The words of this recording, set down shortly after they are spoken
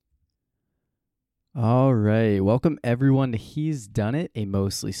All right. Welcome, everyone, to He's Done It, a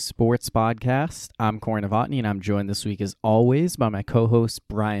mostly sports podcast. I'm Corey Novotny, and I'm joined this week, as always, by my co-host,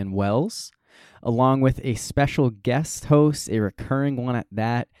 Brian Wells, along with a special guest host, a recurring one at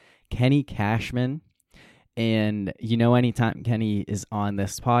that, Kenny Cashman. And, anytime Kenny is on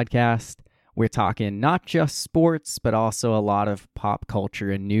this podcast, we're talking not just sports, but also a lot of pop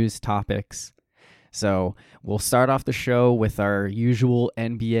culture and news topics. So we'll start off the show with our usual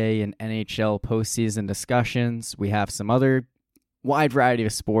NBA and NHL postseason discussions. We have some other wide variety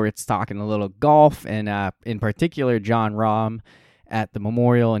of sports, talking a little golf, and in particular, Jon Rahm at the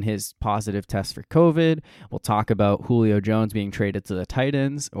Memorial and his positive test for COVID. We'll talk about Julio Jones being traded to the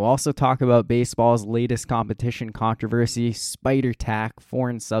Titans. We'll also talk about baseball's latest competition controversy, spider tack,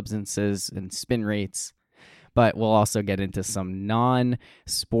 foreign substances, and spin rates. But we'll also get into some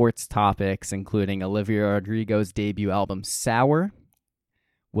non-sports topics, including Olivia Rodrigo's debut album, Sour.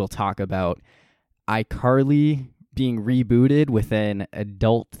 We'll talk about iCarly being rebooted with an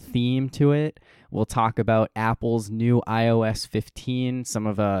adult theme to it. We'll talk about Apple's new iOS 15, some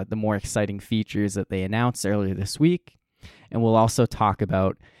of the more exciting features that they announced earlier this week. And we'll also talk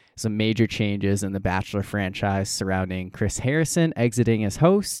about some major changes in the Bachelor franchise surrounding Chris Harrison exiting as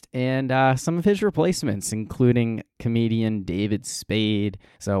host and some of his replacements, including comedian David Spade.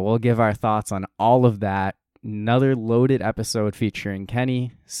 So we'll give our thoughts on all of that. Another loaded episode featuring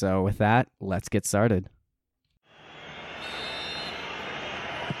Kenny. So with that, let's get started.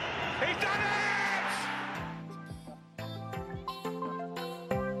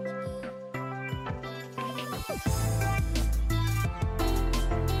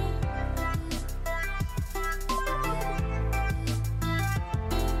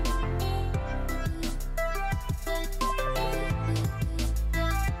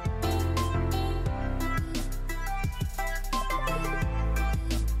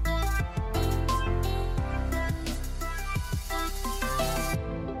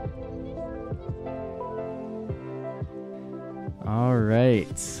 All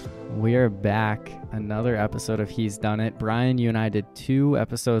right, we are back. Another episode of He's Done It. Brian, you and I did 2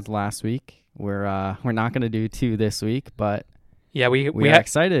 episodes last week. We're not going to do 2 this week, but yeah, we are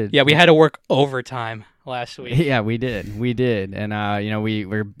excited. Yeah, we had to work overtime last week. Yeah, we did, and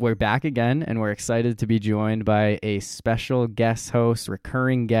we're back again, and we're excited to be joined by a special guest host,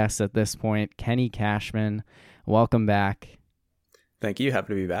 recurring guest at this point, Kenny Cashman. Welcome back. Thank you.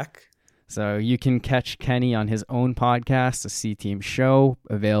 Happy to be back. So you can catch Kenny on his own podcast, the C-Team Show,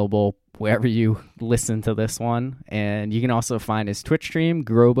 available wherever you listen to this one. And you can also find his Twitch stream,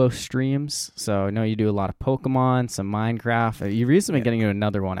 Grobo Streams. So I know you do a lot of Pokemon, some Minecraft. You've recently been getting into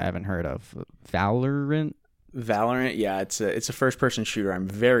another one I haven't heard of, Valorant? Valorant, yeah, it's a first-person shooter. I'm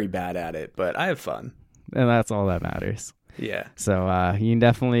very bad at it, but I have fun. And that's all that matters. Yeah. So you can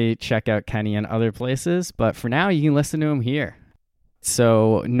definitely check out Kenny in other places. But for now, you can listen to him here.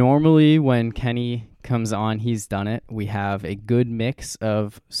 So normally when Kenny comes on, He's Done It, we have a good mix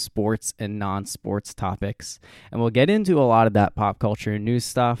of sports and non-sports topics. And we'll get into a lot of that pop culture and news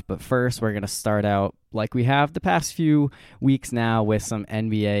stuff. But first, we're going to start out like we have the past few weeks now with some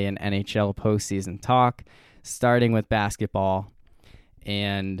NBA and NHL postseason talk, starting with basketball.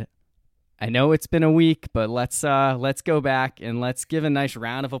 And I know it's been a week, but let's go back and let's give a nice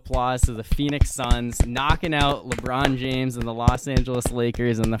round of applause to the Phoenix Suns knocking out LeBron James and the Los Angeles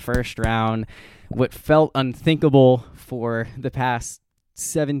Lakers in the first round. What felt unthinkable for the past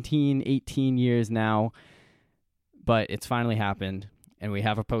 17, 18 years now, but it's finally happened, and we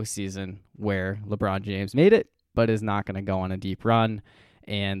have a postseason where LeBron James made it, but is not going to go on a deep run.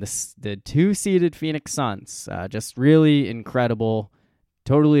 And the 2-seeded Phoenix Suns, just really incredible.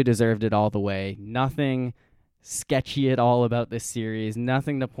 Totally deserved it all the way. Nothing sketchy at all about this series.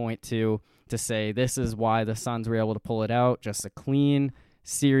 Nothing to point to say this is why the Suns were able to pull it out. Just a clean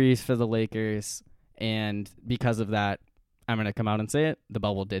series for the Lakers. And because of that, I'm going to come out and say it. The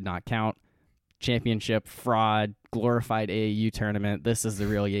bubble did not count. Championship, fraud, glorified AAU tournament. This is the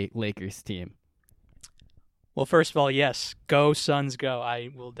real Lakers team. Well, first of all, yes, go Suns go.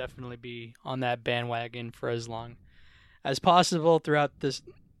 I will definitely be on that bandwagon for as long as possible throughout this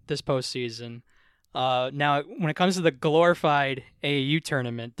postseason. Now, when it comes to the glorified AAU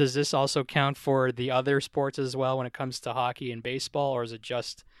tournament, does this also count for the other sports as well when it comes to hockey and baseball, or is it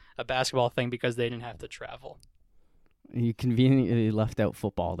just a basketball thing because they didn't have to travel? You conveniently left out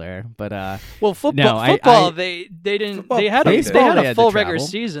football there, but well, football they didn't. Football, they had a full regular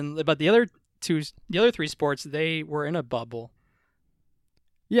season, but the other 3 sports, they were in a bubble.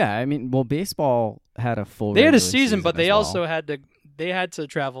 Yeah, I mean, well, baseball had a full. They had a season, but they also had they had to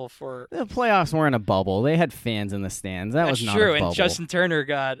travel for. The playoffs weren't a bubble. They had fans in the stands. That was not true, a bubble. and Justin Turner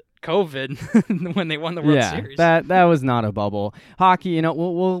got COVID when they won the World Series. Yeah, that was not a bubble. Hockey,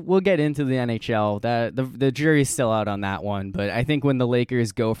 we'll get into the NHL. That the jury's still out on that one, but I think when the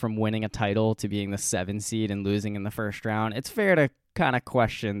Lakers go from winning a title to being the 7th seed and losing in the first round, it's fair to kind of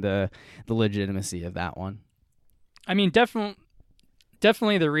question the legitimacy of that one. I mean,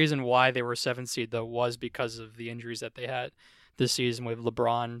 definitely the reason why they were 7th seed though was because of the injuries that they had this season with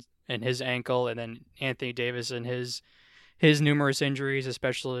LeBron and his ankle, and then Anthony Davis and his numerous injuries,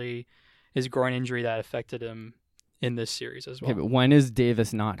 especially his groin injury that affected him in this series as well. Okay, but when is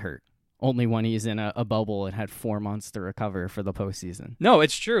Davis not hurt? Only when he's in a bubble and had 4 months to recover for the postseason. No,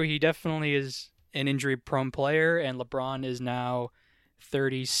 it's true. He definitely is an injury-prone player, and LeBron is now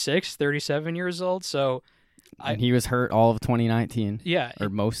 36, 37 years old, so... And he was hurt all of 2019. Yeah. Or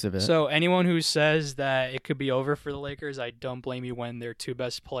most of it. So anyone who says that it could be over for the Lakers, I don't blame you when their 2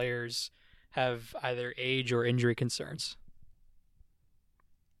 best players have either age or injury concerns.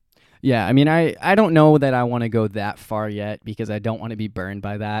 Yeah, I mean, I don't know that I want to go that far yet because I don't want to be burned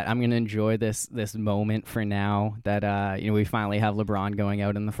by that. I'm going to enjoy this moment for now that we finally have LeBron going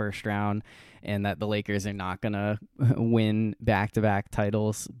out in the first round and that the Lakers are not going to win back-to-back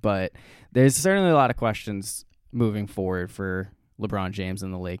titles. But there's certainly a lot of questions moving forward for LeBron James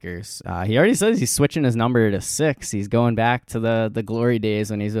and the Lakers. He already says he's switching his number to 6. He's going back to the glory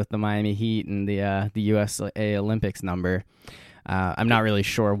days when he's with the Miami Heat and the USA Olympics number. I'm not really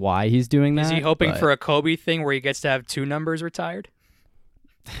sure why he's doing that. Is he hoping for a Kobe thing where he gets to have 2 numbers retired?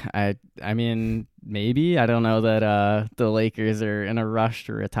 I mean, maybe. I don't know that the Lakers are in a rush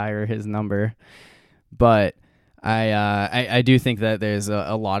to retire his number. But I do think that there's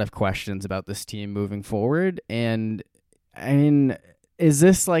a lot of questions about this team moving forward. And, I mean, is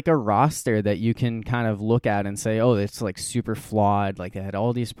this like a roster that you can kind of look at and say, oh, it's like super flawed, like they had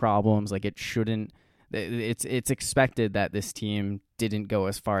all these problems, like it shouldn't... It's expected that this team didn't go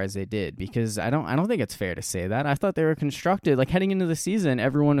as far as they did because I don't think it's fair to say that. I thought they were constructed like heading into the season.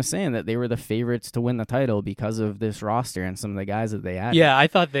 Everyone was saying that they were the favorites to win the title because of this roster and some of the guys that they had. Yeah, I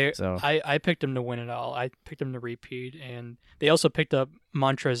thought So I picked them to win it all. I picked them to repeat, and they also picked up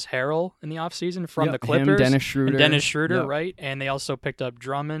Montrezl Harrell in the offseason from the Clippers. Him, Dennis Schroeder, yep. Right? And they also picked up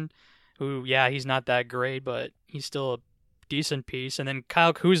Drummond, who he's not that great, but he's still a decent piece. And then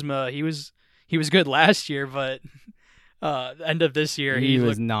Kyle Kuzma, he was good last year, but end of this year he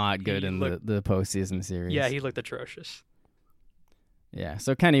was not good in the postseason series. Yeah, he looked atrocious. Yeah.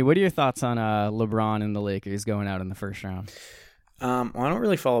 So Kenny, what are your thoughts on LeBron and the Lakers going out in the first round? Well, I don't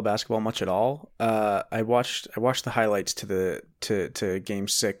really follow basketball much at all. I watched the highlights to Game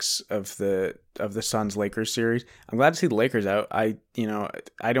 6 of the Suns Lakers series. I'm glad to see the Lakers out. I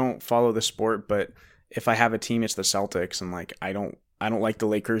don't follow the sport, but if I have a team, it's the Celtics, and like I don't like the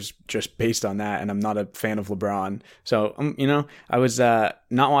Lakers just based on that, and I'm not a fan of LeBron. So, I was not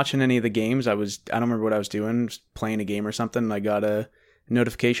watching any of the games. I don't remember what I was doing, just playing a game or something, and I got a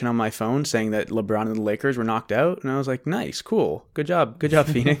notification on my phone saying that LeBron and the Lakers were knocked out, and I was like, nice, cool, good job,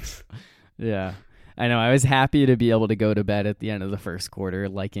 Phoenix. Yeah, I know. I was happy to be able to go to bed at the end of the first quarter,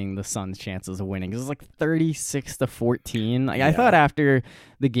 liking the Suns' chances of winning. It was like 36-14. Like, yeah. I thought after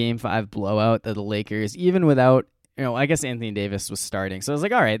the Game 5 blowout that the Lakers, even without, I guess Anthony Davis was starting, so I was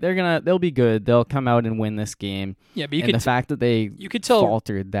like, all right, they'll be good. They'll come out and win this game. Yeah, but the fact that they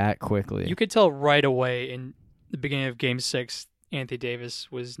faltered that quickly, you could tell right away in the beginning of Game 6, Anthony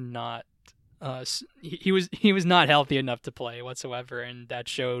Davis was not. He was not healthy enough to play whatsoever, and that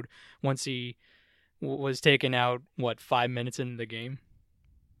showed once he was taken out. 5 minutes into the game?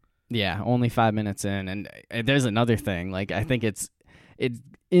 Yeah, only 5 minutes in, and there's another thing. Like, I think it's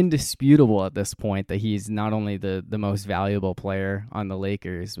indisputable at this point that he's not only the most valuable player on the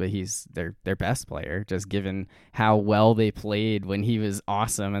Lakers, but he's their best player, just given how well they played when he was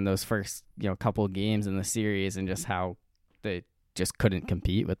awesome in those first couple of games in the series, and just how they just couldn't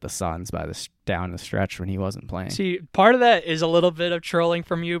compete with the Suns down the stretch when he wasn't playing. See, part of that is a little bit of trolling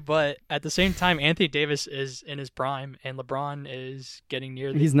from you, but at the same time, Anthony Davis is in his prime, and LeBron is getting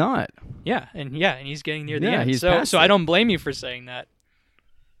near the... He's not. Yeah, and he's getting near the end. He's so I don't blame you for saying that.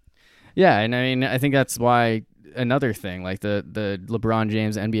 Yeah, and I mean, I think that's why another thing, like the LeBron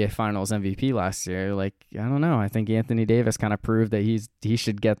James NBA Finals MVP last year, like, I don't know, I think Anthony Davis kind of proved that he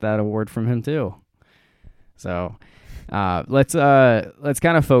should get that award from him too. So let's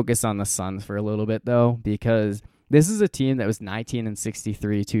kind of focus on the Suns for a little bit though, because this is a team that was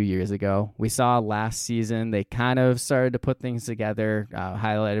 19-63 2 years ago. We saw last season they kind of started to put things together,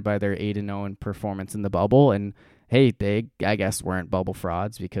 highlighted by their 8-0 performance in the bubble. And hey, they, I guess, weren't bubble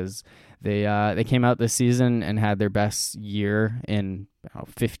frauds because They came out this season and had their best year in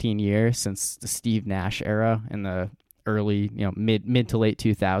 15 years since the Steve Nash era in the early, mid to late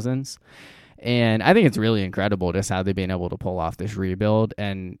 2000s. And I think it's really incredible just how they've been able to pull off this rebuild.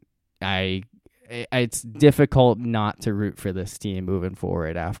 And it's difficult not to root for this team moving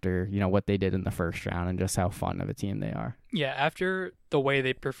forward after, what they did in the first round and just how fun of a team they are. Yeah, after the way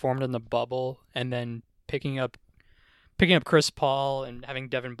they performed in the bubble and then picking up Chris Paul and having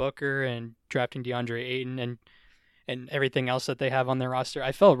Devin Booker and drafting DeAndre Ayton and everything else that they have on their roster,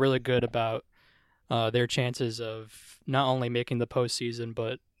 I felt really good about their chances of not only making the postseason,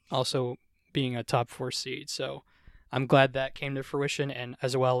 but also being a top 4 seed. So I'm glad that came to fruition, and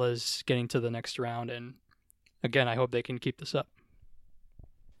as well as getting to the next round. And again, I hope they can keep this up.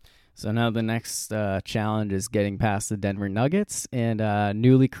 So now the next challenge is getting past the Denver Nuggets and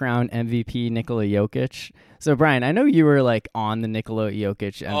newly crowned MVP Nikola Jokic. So Brian, I know you were on the Nikola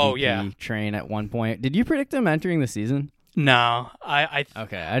Jokic MVP train at one point. Did you predict him entering the season? No,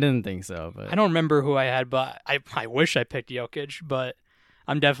 okay, I didn't think so. But I don't remember who I had, but I wish I picked Jokic, but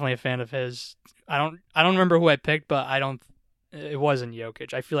I'm definitely a fan of his. I don't remember who I picked, but it wasn't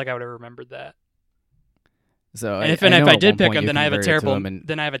Jokic. I feel like I would have remembered that. So if I did pick him, then I have a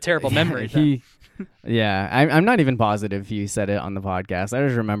terrible memory. I'm not even positive he said it on the podcast. I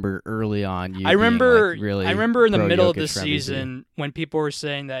just remember early on. I remember in the middle of the season when people were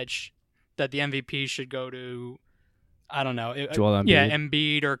saying that the MVP should go to, I don't know, Joel Embiid. Yeah,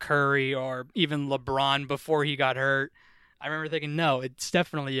 Embiid or Curry or even LeBron before he got hurt. I remember thinking, no, it's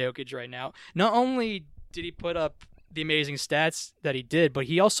definitely Jokic right now. Not only did he put up the amazing stats that he did, but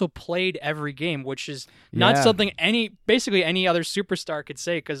he also played every game, which is not something basically any other superstar could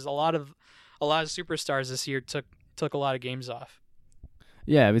say, because a lot of superstars this year took a lot of games off.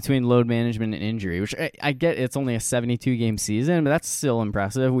 Yeah, between load management and injury, which I get, it's only a 72-game season, but that's still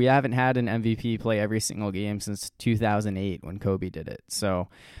impressive. We haven't had an MVP play every single game since 2008 when Kobe did it. So,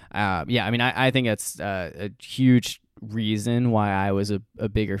 I think it's a huge reason why I was a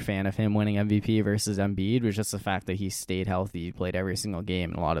bigger fan of him winning MVP versus Embiid was just the fact that he stayed healthy, he played every single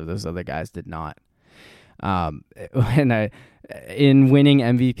game, and a lot of those other guys did not. In winning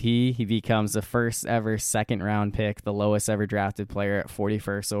MVP, he becomes the first ever second round pick, the lowest ever drafted player at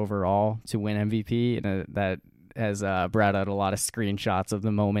 41st overall to win MVP, and that has brought out a lot of screenshots of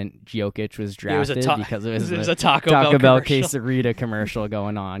the moment Jokic was drafted because it was a Taco Bell quesarito commercial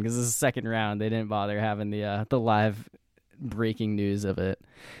going on, because this is the second round. They didn't bother having the live breaking news of it.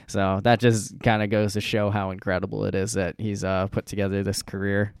 So that just kind of goes to show how incredible it is that he's put together this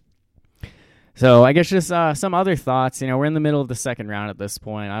career. So I guess just some other thoughts. We're in the middle of the second round at this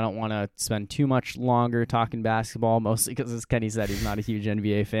point. I don't want to spend too much longer talking basketball, mostly because, as Kenny said, he's not a huge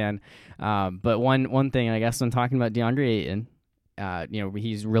NBA fan. But one thing, I guess, when talking about DeAndre Ayton,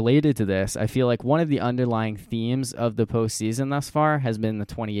 he's related to this. I feel like one of the underlying themes of the postseason thus far has been the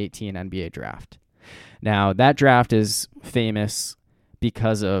 2018 NBA draft. Now, that draft is famous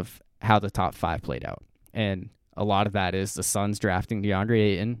because of how the top 5 played out. And a lot of that is the Suns drafting DeAndre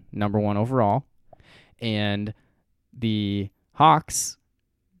Ayton, number 1 overall, and the Hawks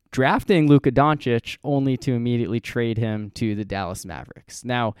drafting Luka Doncic only to immediately trade him to the Dallas Mavericks.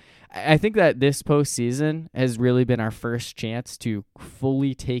 Now, I think that this postseason has really been our first chance to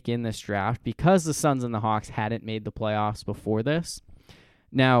fully take in this draft because the Suns and the Hawks hadn't made the playoffs before this.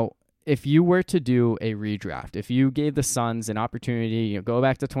 Now, if you were to do a redraft, if you gave the Suns an opportunity, go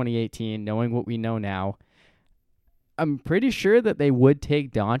back to 2018, knowing what we know now, I'm pretty sure that they would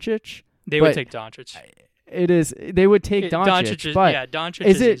take Doncic. They would take Doncic. They would take Doncic. Doncic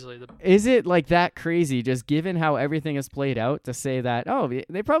is easily the... Is it that crazy, just given how everything has played out, to say that,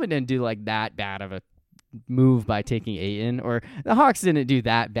 they probably didn't do that bad of a move by taking Ayton, or the Hawks didn't do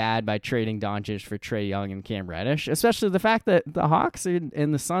that bad by trading Doncic for Trae Young and Cam Reddish, especially the fact that the Hawks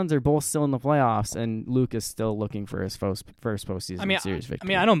and the Suns are both still in the playoffs, and Luke is still looking for his first postseason series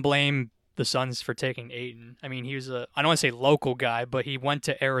victory. I don't blame the Suns for taking Ayton. He was I don't want to say local guy, but he went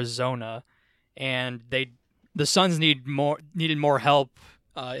to Arizona, and the Suns needed more help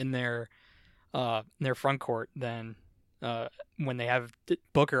in their front court than when they have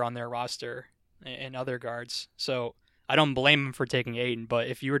Booker on their roster and other guards. So I don't blame him for taking Ayton, but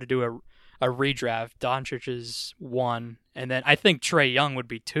if you were to do a redraft, Doncic is 1, and then I think Trae Young would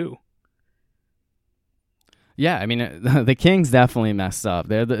be 2. Yeah, the Kings definitely messed up.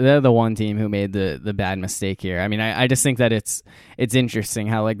 They're the one team who made the bad mistake here. I just think that it's interesting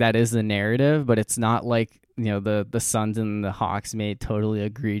how that is the narrative, but it's not the Suns and the Hawks made totally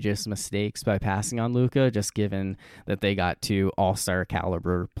egregious mistakes by passing on Luka, just given that they got 2 all-star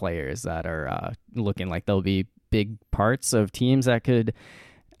caliber players that are looking like they'll be big parts of teams that could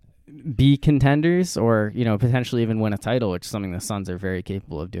be contenders or, potentially even win a title, which is something the Suns are very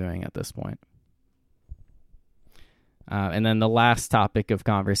capable of doing at this point. And then the last topic of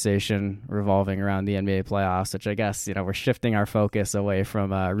conversation revolving around the NBA playoffs, which I guess, we're shifting our focus away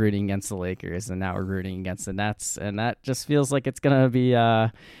from rooting against the Lakers, and now we're rooting against the Nets. And that just feels like it's going to be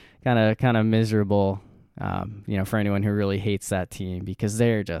kind of miserable, for anyone who really hates that team, because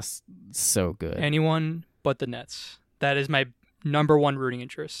they're just so good. Anyone but the Nets. That is my number one rooting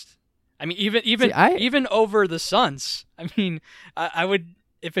interest. I mean, even over the Suns. I mean, I would,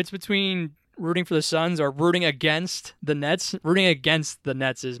 if it's between rooting for the Suns or rooting against the Nets, rooting against the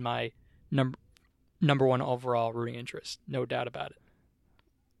Nets is my number one overall rooting interest. No doubt about it.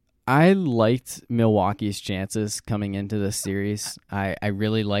 I liked Milwaukee's chances coming into this series. I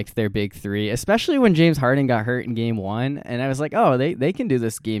really liked their big three, especially when James Harden got hurt in game 1. And I was like, oh, they can do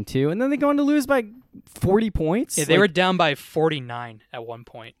this game 2. And then they go on to lose by 40 points. Yeah, they were down by 49 at one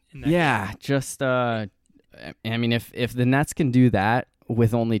point. In that game. Just, I mean, if the Nets can do that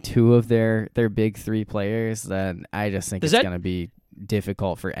with only 2 of their big 3 players, then I just think it's going to be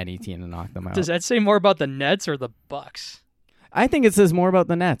difficult for any team to knock them out. Does that say more about the Nets or the Bucks? I think it says more about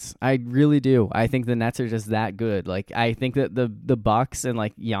the Nets. I really do. I think the Nets are just that good. Like, I think that the Bucks and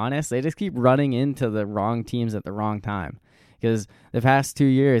like Giannis, they just keep running into the wrong teams at the wrong time. Because the past 2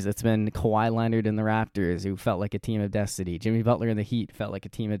 years, it's been Kawhi Leonard and the Raptors, who felt like a team of destiny. Jimmy Butler and the Heat felt like a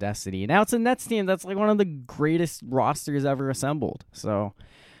team of destiny. Now it's a Nets team that's like one of the greatest rosters ever assembled. So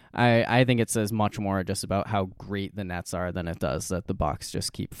I think it says much more just about how great the Nets are than it does that the Bucks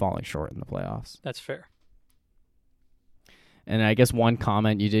just keep falling short in the playoffs. That's fair. And I guess one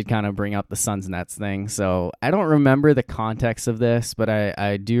comment, you did kind of bring up the Suns-Nets thing. So I don't remember the context of this, but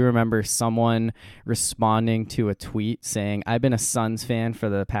I do remember someone responding to a tweet saying, I've been a Suns fan for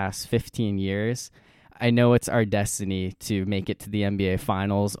the past 15 years. I know it's our destiny to make it to the NBA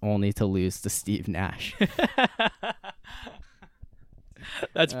Finals only to lose to Steve Nash.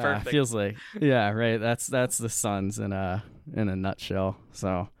 That's perfect. Feels like, yeah, right. That's the Suns in a nutshell.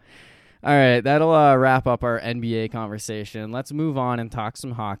 So... all right, that'll wrap up our NBA conversation. Let's move on and talk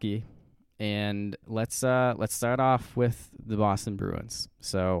some hockey, and let's start off with the Boston Bruins.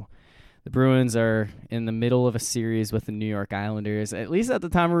 So, the Bruins are in the middle of a series with the New York Islanders, at least at the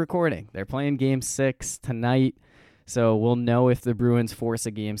time of recording. They're playing Game 6 tonight, so we'll know if the Bruins force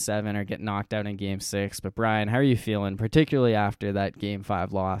a Game 7 or get knocked out in Game 6. But Brian, how are you feeling, particularly after that Game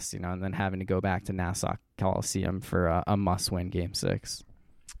 5 loss, and then having to go back to Nassau Coliseum for a must-win Game 6?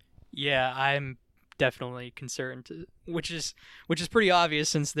 Yeah, I'm definitely concerned, which is pretty obvious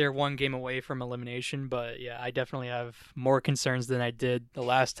since they're one game away from elimination. But yeah, I definitely have more concerns than I did the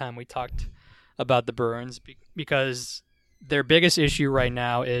last time we talked about the Bruins, because their biggest issue right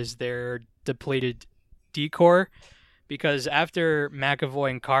now is their depleted D-core. Because after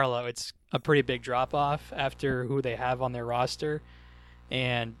McAvoy and Carlo, it's a pretty big drop-off after who they have on their roster.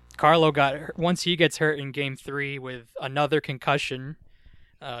 And Carlo once he gets hurt in Game 3 with another concussion.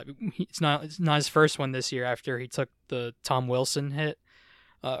 It's not his first one this year after he took the Tom Wilson hit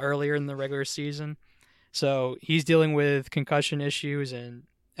earlier in the regular season. So he's dealing with concussion issues, and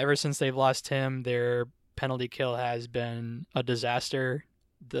ever since they've lost him, their penalty kill has been a disaster.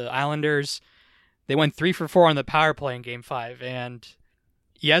 The Islanders, they went 3 for 4 on the power play in Game 5, and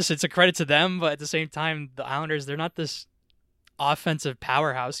yes, it's a credit to them, but at the same time, the Islanders, they're not this offensive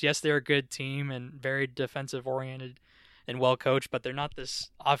powerhouse. Yes, they're a good team and very defensive-oriented and well coached, but they're not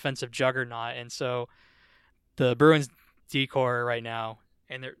this offensive juggernaut. And so the Bruins D-core right now,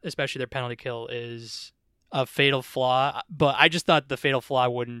 and especially their penalty kill, is a fatal flaw. But I just thought the fatal flaw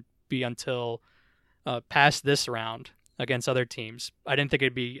wouldn't be until past this round against other teams. I didn't think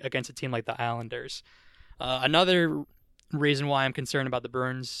it'd be against a team like the Islanders. Another reason why I'm concerned about the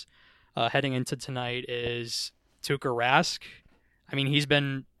Bruins heading into tonight is Tuukka Rask. I mean, he's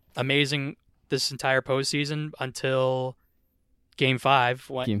been amazing this entire postseason until Game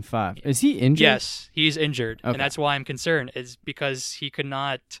 5. Game 5. Is he injured? Yes, he's injured. Okay. And that's why I'm concerned, is because he could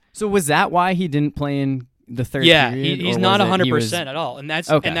not... So was that why he didn't play in the third period? He's not 100% at all. And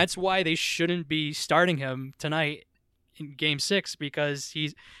that's why they shouldn't be starting him tonight in Game 6, because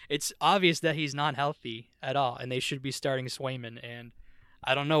it's obvious that he's not healthy at all, and they should be starting Swayman. And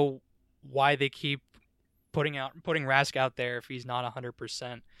I don't know why they keep putting Rask out there if he's not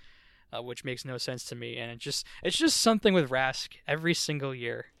 100%. Which makes no sense to me, and it's just something with Rask every single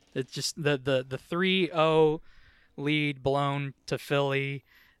year. It's just the 3-0 lead blown to Philly,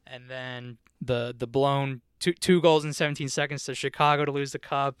 and then the blown two goals in 17 seconds to Chicago to lose the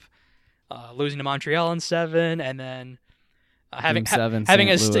cup, losing to Montreal in 7, and then having Game 7, having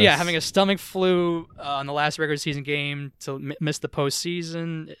St. Louis. having a stomach flu on the last regular season game to miss the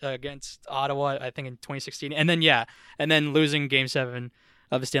postseason against Ottawa, I think in 2016, and then losing Game 7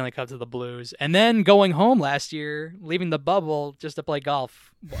 of the Stanley Cup to the Blues, and then going home last year, leaving the bubble just to play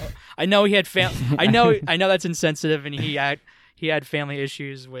golf. I know he had I know that's insensitive, and he had family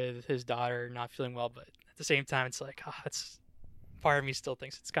issues with his daughter not feeling well, but at the same time, it's like, it's part of me still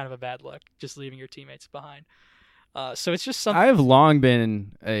thinks it's kind of a bad look just leaving your teammates behind. So it's just something. I've long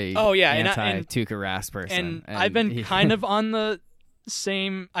been a anti-Tuukka Rask person, and I've been kind of on the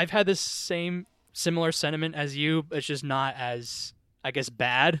same. I've had this similar sentiment as you. It's just not as, I guess,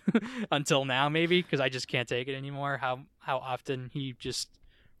 bad until now, maybe, because I just can't take it anymore. How often he just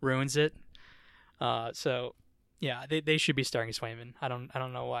ruins it. So yeah, they should be starting Swayman. I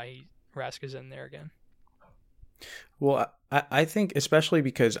don't know why Rask is in there again. Well, I think especially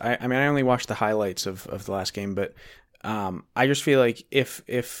because I only watched the highlights of the last game, but I just feel like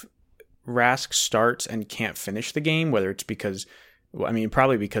if Rask starts and can't finish the game, whether it's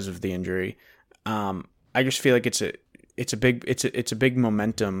probably because of the injury, I just feel like it's a big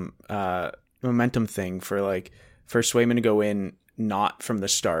momentum thing for Swayman to go in not from the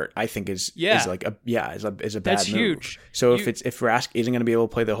start. I think is a bad That's move. Huge. So if Rask isn't going to be able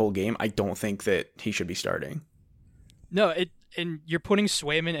to play the whole game, I don't think that he should be starting. No, and you're putting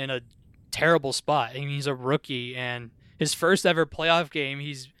Swayman in a terrible spot. I mean, he's a rookie, and his first ever playoff game,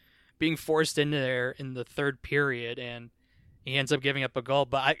 he's being forced into there in the third period, and he ends up giving up a goal.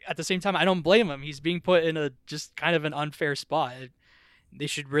 But at the same time, I don't blame him. He's being put in a just kind of an unfair spot. They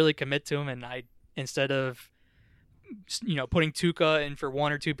should really commit to him, and instead of putting Tuukka in for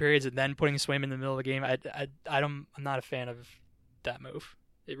 1 or 2 periods and then putting Swayman in the middle of the game, I'm not a fan of that move.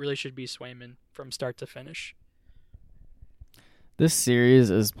 It really should be Swayman from start to finish. This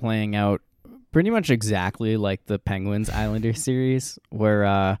series is playing out pretty much exactly like the Penguins Islanders series, where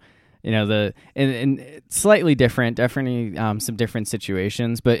and slightly different, definitely some different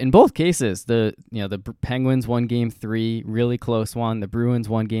situations, but in both cases, the Penguins won Game 3, really close one. The Bruins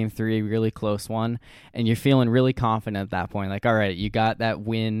won Game 3, really close one, and you're feeling really confident at that point. Like, all right, you got that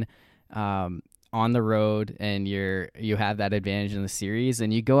win on the road, and you have that advantage in the series,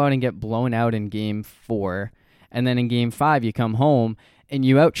 and you go out and get blown out in Game 4. And then in Game 5, you come home and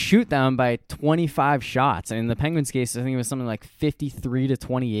you outshoot them by 25 shots. And in the Penguins' case, I think it was something like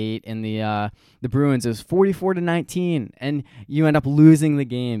 53-28. In the Bruins, it was 44-19. And you end up losing the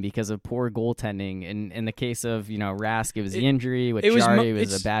game because of poor goaltending. And in the case of Rask, it was the injury. With Jari, it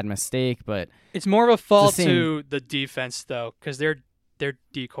was a bad mistake. But it's more of a fault to the defense, though, because their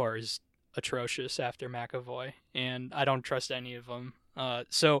D-core is atrocious after McAvoy, and I don't trust any of them.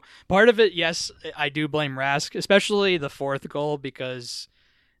 So part of it, yes, I do blame Rask, especially the fourth goal, because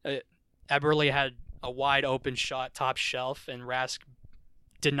Eberle had a wide open shot top shelf, and Rask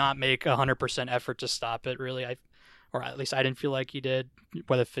did not make 100% effort to stop it, really. Or at least I didn't feel like he did.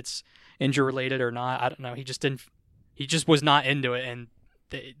 Whether if it's injury related or not, I don't know. He just was not into it, and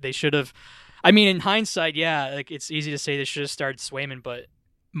they should have. I mean, in hindsight, yeah, like it's easy to say they should have started Swayman, but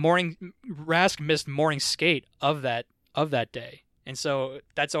Rask missed morning skate of that day. And so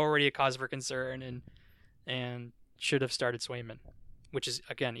that's already a cause for concern, and should have started Swayman, which is,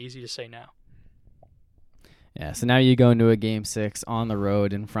 again, easy to say now. Yeah, so now you go into a Game 6 on the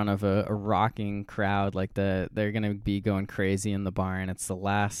road in front of a rocking crowd. Like they're going to be going crazy in the barn. It's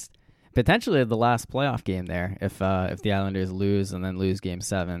potentially the last playoff game there if the Islanders lose and then lose Game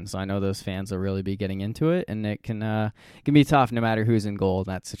 7. So I know those fans will really be getting into it, and it can be tough no matter who's in goal in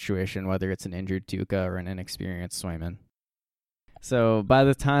that situation, whether it's an injured Tuukka or an inexperienced Swayman. So by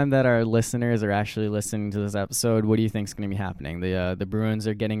the time that our listeners are actually listening to this episode, what do you think is going to be happening? The Bruins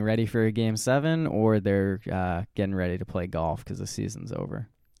are getting ready for a Game 7, or they're getting ready to play golf because the season's over?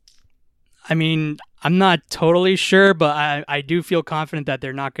 I mean, I'm not totally sure, but I do feel confident that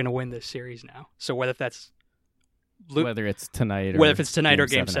they're not going to win this series now. So whether it's tonight or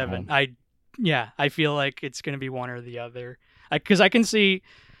Game 7, I feel like it's going to be one or the other. Because I can see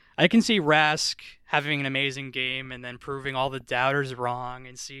Rask having an amazing game and then proving all the doubters wrong,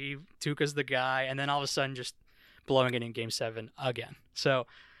 and see Tuukka's the guy, and then all of a sudden just blowing it in Game 7 again. So,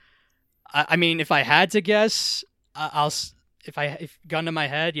 I mean, if I had to guess, if gun to my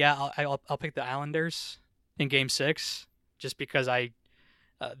head, I'll pick the Islanders in Game 6, just because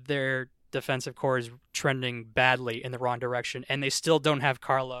their defensive core is trending badly in the wrong direction, and they still don't have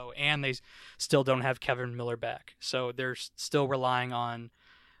Carlo, and they still don't have Kevin Miller back. So they're still relying on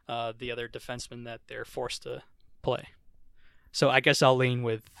the other defensemen that they're forced to play. So I guess I'll lean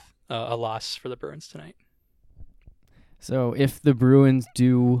with a loss for the Bruins tonight. So if the Bruins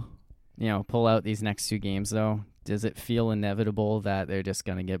do, pull out these next 2 games, though, does it feel inevitable that they're just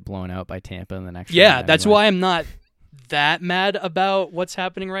going to get blown out by Tampa in the next round? Yeah, that's anyway? why I'm not that mad about what's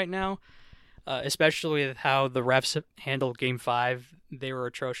happening right now, especially with how the refs handled Game 5. They were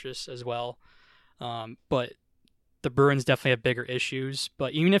atrocious as well. But the Bruins definitely have bigger issues.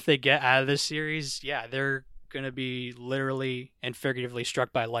 But even if they get out of this series, yeah, they're going to be literally and figuratively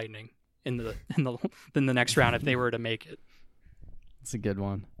struck by lightning in the next round if they were to make it. It's a good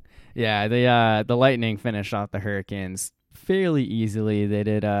one. Yeah, the Lightning finished off the Hurricanes fairly easily. They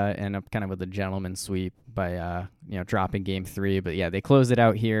did end up kind of with a gentleman's sweep by dropping Game 3, but yeah, they closed it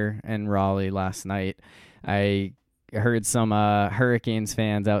out here in Raleigh last night. I heard some Hurricanes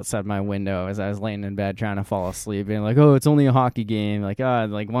fans outside my window as I was laying in bed trying to fall asleep, being like, "Oh, it's only a hockey game." Like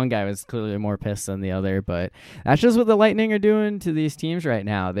one guy was clearly more pissed than the other, but that's just what the Lightning are doing to these teams right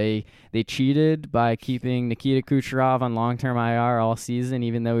now. They cheated by keeping Nikita Kucherov on long-term IR all season,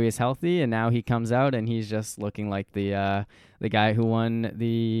 even though he was healthy, and now he comes out and he's just looking like the guy who won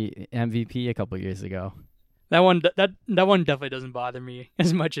the MVP a couple years ago. That one definitely doesn't bother me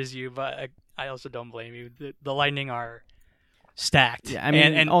as much as you, but I also don't blame you. The Lightning are stacked. Yeah, I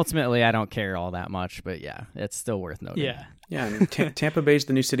mean, and ultimately, I don't care all that much, but yeah, it's still worth noting. Yeah. I mean, Tampa Bay's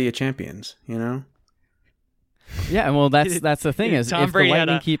the new city of champions, you know? Yeah, well, that's the thing is, Tom if Brady the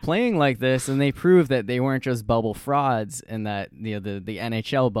Lightning keep playing like this, and they prove that they weren't just bubble frauds, and that the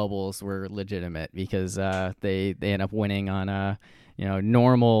NHL bubbles were legitimate because they end up winning on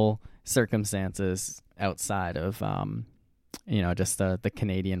normal circumstances outside of just the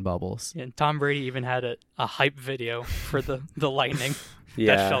Canadian bubbles. And Tom Brady even had a hype video for the Lightning.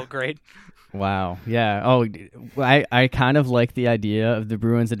 Yeah. That felt great. Wow. Yeah. Oh, I kind of like the idea of the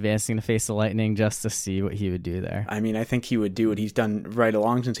Bruins advancing to face the Lightning just to see what he would do there. I mean, I think he would do what he's done right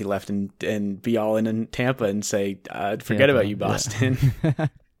along since he left and be all in Tampa and say, forget about you, Boston. Yeah.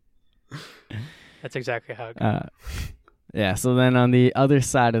 That's exactly how it goes. Yeah. So then on the other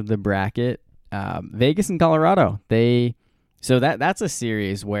side of the bracket, Vegas and Colorado, that's a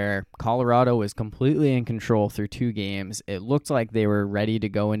series where Colorado was completely in control through 2 games. It looked like they were ready to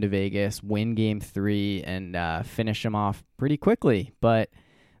go into Vegas, win Game 3, and finish them off pretty quickly. But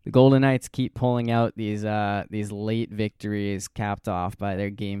the Golden Knights keep pulling out these late victories, capped off by their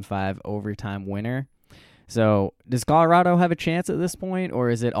Game 5 overtime winner. So does Colorado have a chance at this point, or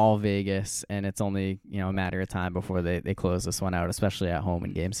is it all Vegas and it's only a matter of time before they close this one out, especially at home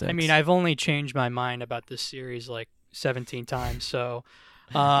in Game 6? I mean, I've only changed my mind about this series like 17 times. So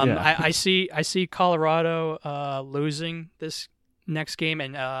I see Colorado losing this next game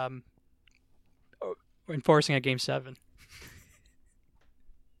and enforcing a Game 7.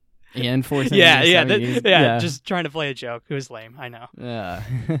 Enforcing yeah, just trying to play a joke. It was lame, I know. Yeah.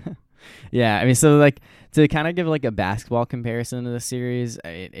 Yeah, I mean, so like to kind of give like a basketball comparison to the series,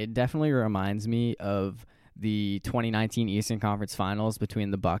 it definitely reminds me of the 2019 Eastern Conference Finals between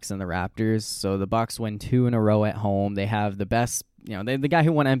the Bucks and the Raptors. So the Bucks win 2 in a row at home. They have the best, the guy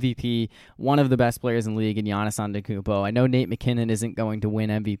who won MVP, one of the best players in the league, in Giannis Antetokounmpo. I know Nate McKinnon isn't going to win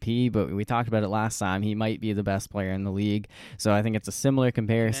MVP, but we talked about it last time. He might be the best player in the league. So I think it's a similar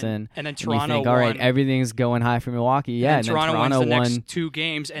comparison. And then Toronto won. All right, everything's going high for Milwaukee. Yeah, and Toronto wins the next 2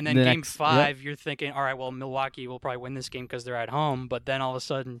 games, and then Game 5, You're thinking, all right, well, Milwaukee will probably win this game because they're at home. But then all of a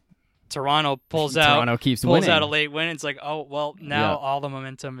sudden, Toronto pulls out a late win. It's like, oh, well, now all the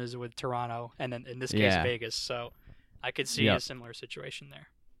momentum is with Toronto, and then in this case, Vegas. So I could see a similar situation there.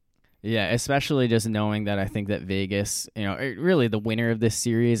 Yeah, especially just knowing that I think that Vegas, really the winner of this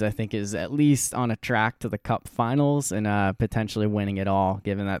series, I think is at least on a track to the Cup Finals and potentially winning it all,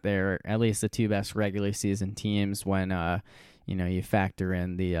 given that they're at least the 2 best regular season teams when you factor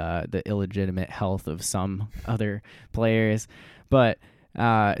in the illegitimate health of some other players. But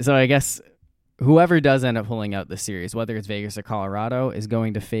so I guess whoever does end up pulling out the series, whether it's Vegas or Colorado, is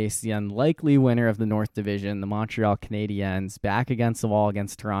going to face the unlikely winner of the North Division, the Montreal Canadiens, back against the wall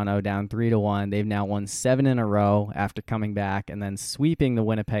against Toronto, down 3-1. They've now won 7 in a row after coming back and then sweeping the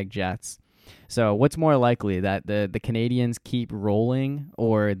Winnipeg Jets. So what's more likely, that the Canadiens keep rolling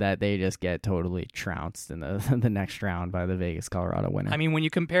or that they just get totally trounced in the next round by the Vegas-Colorado winner? I mean, when you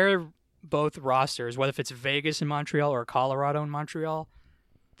compare both rosters, whether if it's Vegas and Montreal or Colorado and Montreal,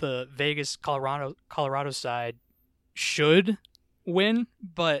 the Vegas Colorado side should win,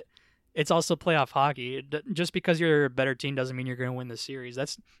 but it's also playoff hockey. Just because you're a better team doesn't mean you're going to win the series.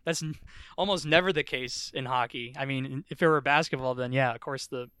 That's almost never the case in hockey. I mean, if it were basketball, then yeah, of course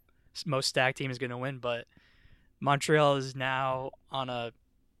the most stacked team is going to win, but Montreal is now on a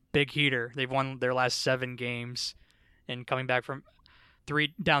big heater. They've won their last 7 games and coming back from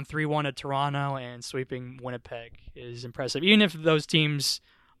down 3-1 at Toronto and sweeping Winnipeg is impressive. Even if those teams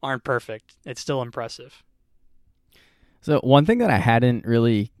aren't perfect, it's still impressive. So one thing that I hadn't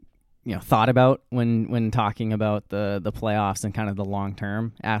really thought about when talking about the playoffs and kind of the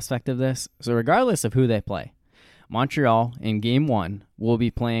long-term aspect of this. So regardless of who they play, Montreal in game 1 will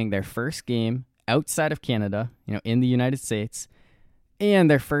be playing their first game outside of Canada, in the United States, and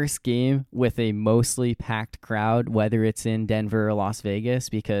their first game with a mostly packed crowd, whether it's in Denver or Las Vegas,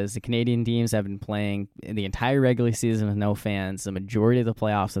 because the Canadian teams have been playing the entire regular season with no fans, the majority of the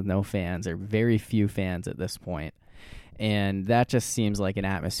playoffs with no fans, or very few fans at this point. And that just seems like an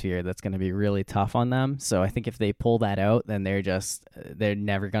atmosphere that's going to be really tough on them. So I think if they pull that out, then they're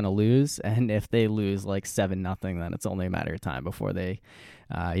never going to lose. And if they lose like 7-0, then it's only a matter of time before they,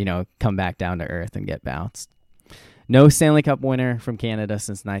 come back down to earth and get bounced. No Stanley Cup winner from Canada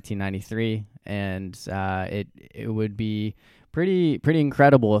since 1993, and it would be pretty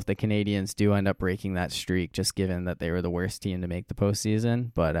incredible if the Canadians do end up breaking that streak, just given that they were the worst team to make the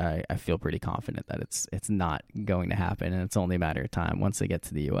postseason. But I feel pretty confident that it's not going to happen, and it's only a matter of time once they get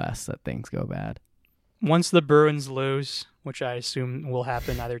to the U.S. that things go bad. Once the Bruins lose, which I assume will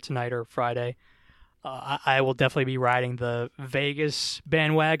happen either tonight or Friday, I will definitely be riding the Vegas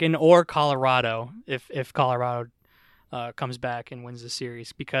bandwagon or Colorado if Colorado comes back and wins the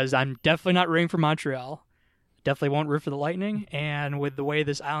series, because I'm definitely not rooting for Montreal. Definitely won't root for the Lightning, and with the way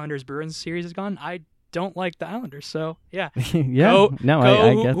this Islanders-Bruins series has gone, I don't like the Islanders. So, yeah. I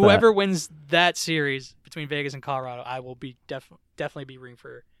get whoever that. wins that series between Vegas and Colorado, I will be definitely be rooting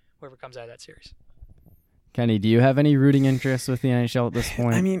for whoever comes out of that series. Kenny, do you have any rooting interest with the NHL at this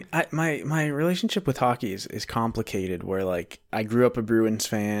point? I mean, my relationship with hockey is complicated, where like I grew up a Bruins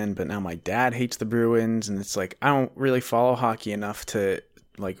fan, but now my dad hates the Bruins, and it's like I don't really follow hockey enough to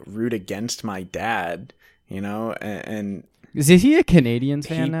like root against my dad, and is he a Canadians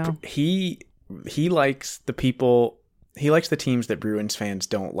fan now? He likes the people. He likes the teams that Bruins fans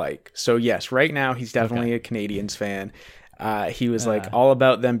don't like. So yes, right now he's definitely a Canadians fan. He was like all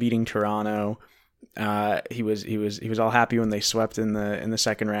about them beating Toronto. He was all happy when they swept in the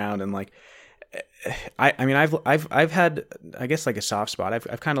second round, and like I mean I've had, I guess, like a soft spot.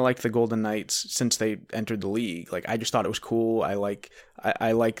 I've kind of liked the Golden Knights since they entered the league. Like I just thought it was cool. I like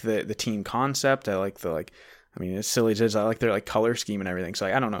the team concept. I like the I mean, as silly as it is, I like their like color scheme and everything. So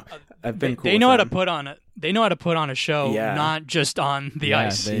like, I don't know. I've been cool. They know how to put on it. They know how to put on a show, Yeah. not just on the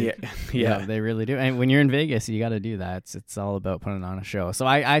ice. Yeah, they really do. And when you're in Vegas, you got to do that. It's all about putting on a show. So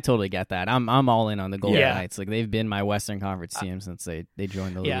I totally get that. I'm all in on the Golden Knights. Like they've been my Western Conference team since they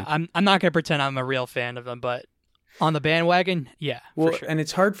joined the league. Yeah, I'm not gonna pretend I'm a real fan of them, but on the bandwagon, Well, for sure. and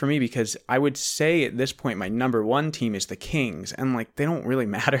it's hard for me because I would say at this point my number one team is the Kings, and like they don't really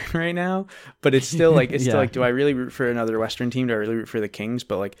matter right now. But it's still like still like, do I really root for another Western team? Do I really root for the Kings?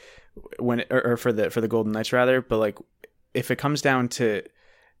 But like or for the Golden Knights rather. But like if it comes down to,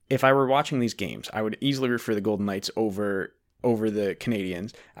 if I were watching these games, I would easily root for the Golden Knights over the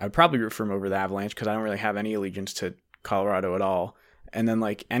Canadians. I would probably root for them over the Avalanche because I don't really have any allegiance to Colorado at all. And then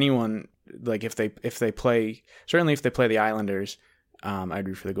like anyone, like if they play, certainly if they play the Islanders, I'd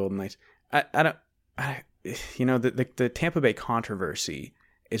root for the Golden Knights. The Tampa Bay controversy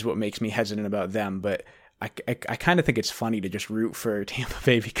is what makes me hesitant about them, but I kind of think it's funny to just root for Tampa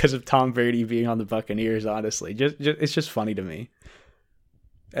Bay because of Tom Brady being on the Buccaneers. Honestly, it's just funny to me.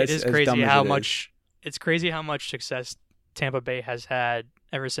 It's crazy how much success Tampa Bay has had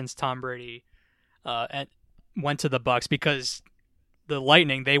ever since Tom Brady went to the Bucs, because the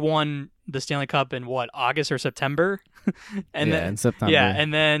Lightning, they won the Stanley Cup in August or September, in September. Yeah,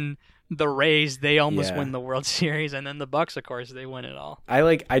 and then the Rays, they almost win the World Series, and then the Bucs, of course, they win it all.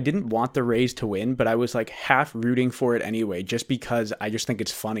 I didn't want the Rays to win, but I was like half rooting for it anyway, just because I just think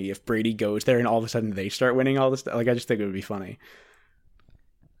it's funny if Brady goes there and all of a sudden they start winning all this. Like I just think it would be funny.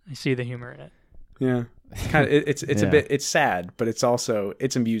 I see the humor in it. Yeah, it's a bit, it's sad, but it's also,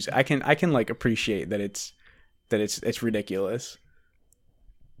 it's amusing. I can like appreciate that it's ridiculous.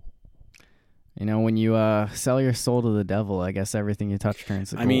 When you sell your soul to the devil, I guess everything you touch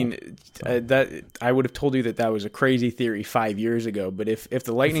turns to gold. I mean, that I would have told you that was a crazy theory 5 years ago. But if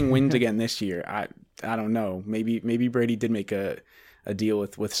the Lightning wins again this year, I don't know. Maybe Brady did make a deal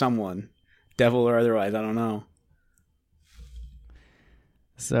with someone, devil or otherwise. I don't know.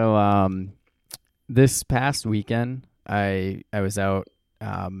 So this past weekend, I was out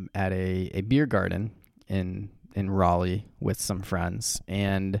at a beer garden in Raleigh with some friends,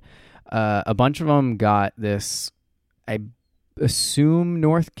 and a bunch of them got this, I assume,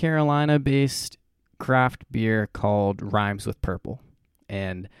 North Carolina-based craft beer called Rhymes with Purple.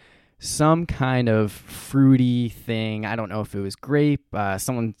 And some kind of fruity thing. I don't know if it was grape.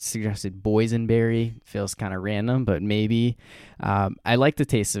 Someone suggested boysenberry. Feels kind of random, but maybe. I liked the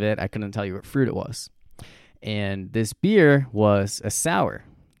taste of it. I couldn't tell you what fruit it was. and this beer was a sour.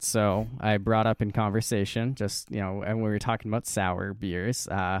 So I brought up in conversation, just, and we were talking about sour beers.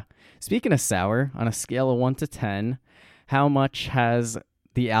 Speaking of sour, on a scale of 1 to 10, how much has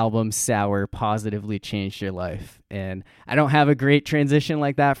the album Sour positively changed your life? And I don't have a great transition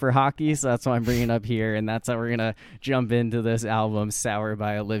like that for hockey, so that's why I'm bringing it up here, and that's how we're going to jump into this album, Sour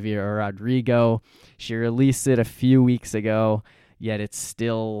by Olivia Rodrigo. She released it a few weeks ago, yet it's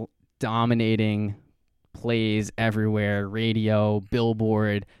still dominating plays everywhere: radio,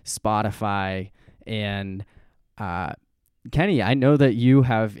 Billboard, Spotify. And Kenny, I know that you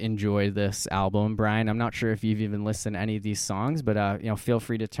have enjoyed this album. Brian, I'm not sure if you've even listened to any of these songs, but feel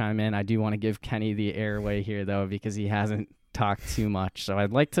free to chime in. I do want to give Kenny the airway here, though, because he hasn't talked too much. So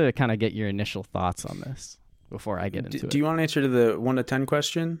I'd like to kind of get your initial thoughts on this before I get into it. Do you want to answer to the 1 to 10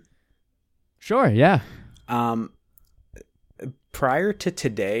 question? Sure, yeah. Prior to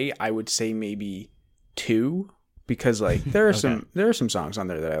today, I would say maybe 2, because like there are some songs on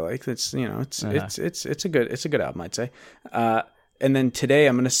there that I like. It's it's a good album, I'd say. And then today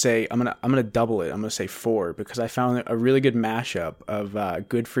I'm gonna double it. I'm gonna say 4, because I found a really good mashup of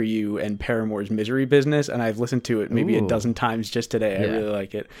Good For You and Paramore's Misery Business, and I've listened to it maybe a dozen times just today. I really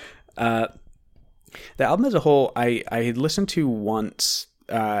like it. The album as a whole, I had listened to once,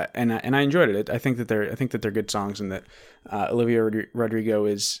 and I enjoyed it. I think that they're good songs, and that Olivia Rodrigo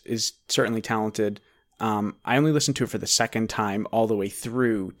is certainly talented. I only listened to it for the second time all the way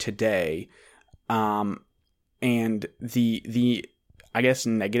through today. And the I guess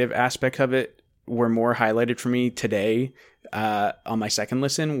negative aspects of it were more highlighted for me today, on my second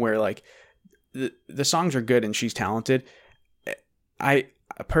listen, where like the songs are good and she's talented. I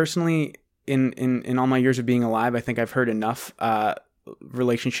personally, in all my years of being alive, I think I've heard enough,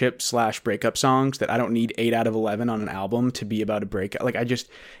 relationship/breakup songs that I don't need 8 out of 11 on an album to be about a breakup. Like I just,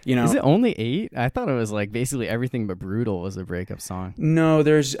 Is it only 8? I thought it was like basically Everything But Brutal was a breakup song. No,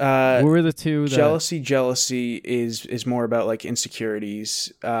 there's what were the two? Jealousy is more about like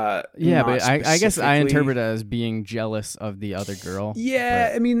insecurities. Yeah, but I guess I interpret it as being jealous of the other girl. Yeah,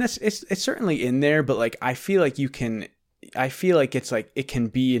 but I mean it's certainly in there, but like I feel like it's like it can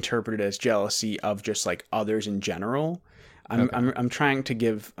be interpreted as jealousy of just like others in general. I'm trying to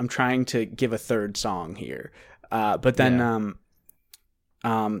give a third song here, but then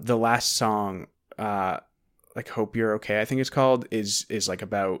the last song, like Hope You're Okay, I think it's called, is like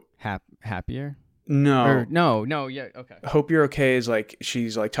about happier. No, yeah, okay. Hope You're Okay is like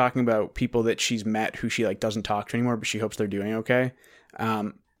she's like talking about people that she's met who she like doesn't talk to anymore, but she hopes they're doing okay.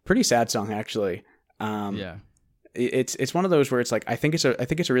 Pretty sad song actually. Yeah, it's one of those where it's like I think it's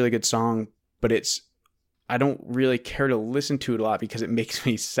a really good song, but I don't really care to listen to it a lot because it makes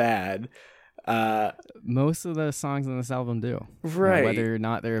me sad. Most of the songs on this album do, right? Whether or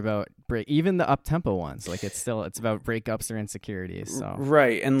not they're about even the up-tempo ones, like it's about breakups or insecurities. So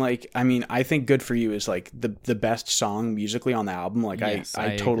right, and like I mean, I think "Good For You" is like the best song musically on the album. Like yes,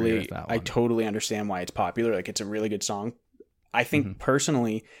 I totally understand why it's popular. Like it's a really good song. I think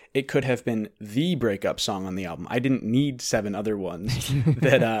personally, it could have been the breakup song on the album. I didn't need 7 other ones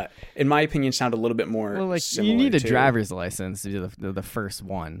that, in my opinion, sound a little bit more. Well, like you need a driver's license to do the first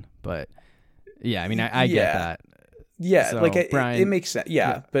one, but yeah, I mean, I get that. Yeah, so, like Brian, it makes sense.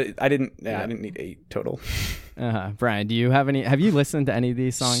 Yeah, but I didn't need 8 total. Brian, do you have any? Have you listened to any of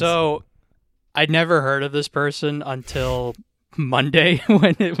these songs? So, I'd never heard of this person until Monday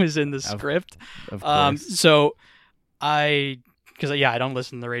when it was in the script. Of course. So. I don't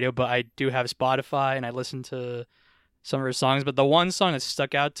listen to the radio, but I do have Spotify and I listen to some of her songs. But the one song that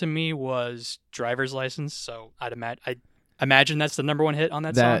stuck out to me was Driver's License. So I imagine that's the number 1 hit on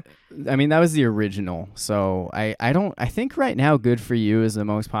that song. I mean, that was the original. So I think right now Good For You is the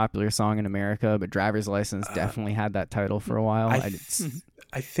most popular song in America, but Driver's License definitely had that title for a while.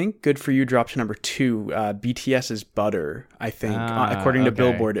 I think Good For You dropped to number 2. BTS's Butter, I think, according to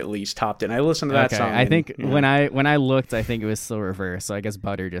Billboard at least, topped it. And I listened to that song. I think when I looked, I think it was still reversed. So I guess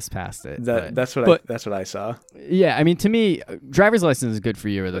Butter just passed it. That's what I saw. Yeah, I mean, to me, Driver's License and Good For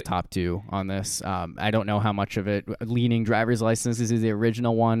You are the top 2 on this. I don't know how much of it leaning Driver's License is the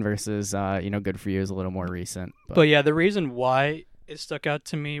original one versus Good For You is a little more recent. But yeah, the reason why it stuck out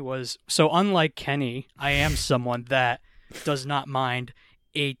to me was, so unlike Kenny, I am someone that does not mind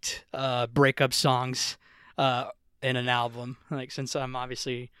 8 breakup songs in an album, like, since I'm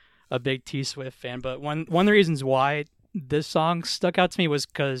obviously a big T Swift fan. But one of the reasons why this song stuck out to me was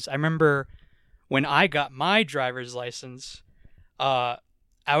because I remember when I got my driver's license, I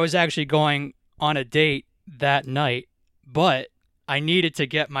was actually going on a date that night, but I needed to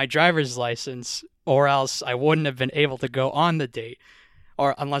get my driver's license or else I wouldn't have been able to go on the date,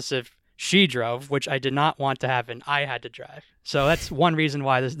 or unless if she drove, which I did not want to happen. I had to drive. So that's one reason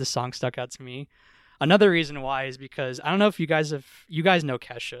why this song stuck out to me. Another reason why is because I don't know if you guys know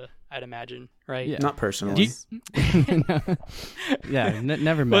Kesha, I'd imagine, right? Yeah. Not personally. Yeah,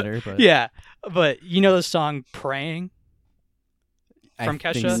 never met her, but yeah, but you know the song "Praying" I from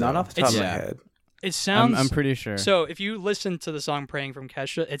think Kesha? so. Not off the top of my Yeah. head. It sounds. I'm pretty sure. So if you listen to the song "Praying" from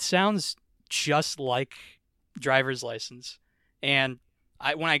Kesha, it sounds just like "Driver's License." And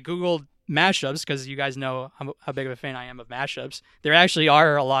when I googled mashups, because you guys know how big of a fan I am of mashups, there actually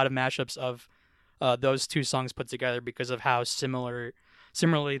are a lot of mashups of those two songs put together because of how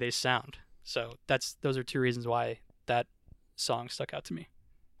similarly they sound. So those are two reasons why that song stuck out to me.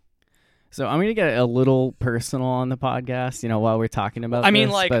 So I'm gonna get a little personal on the podcast, while we're talking about. I mean,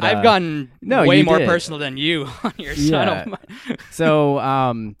 this, like but, I've gotten no, way you more did. personal than you on your side.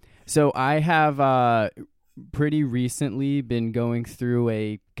 Yeah. So I have pretty recently been going through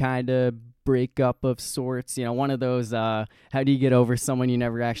a kind of breakup of sorts. One of those. How do you get over someone you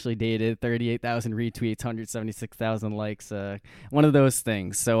never actually dated? 38,000 retweets, 176,000 likes. One of those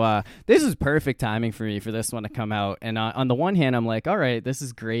things. So this is perfect timing for me for this one to come out. And on the one hand, I'm like, all right, this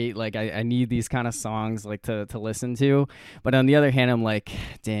is great. Like I need these kind of songs like to listen to. But on the other hand, I'm like,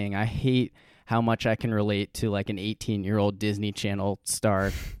 dang, I hate how much I can relate to like an 18-year-old Disney Channel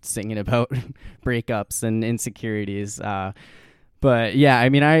star singing about breakups and insecurities. But yeah, I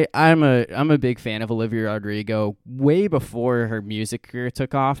mean, I'm a big fan of Olivia Rodrigo way before her music career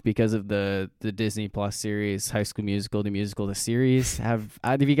took off because of the Disney Plus series High School Musical, the musical, the series. Have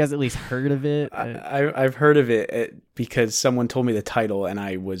you guys at least heard of it? I've heard of it because someone told me the title and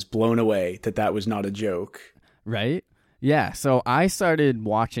I was blown away that was not a joke. Right? Yeah, so I started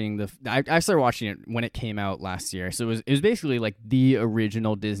watching I started watching it when it came out last year. So it was basically like the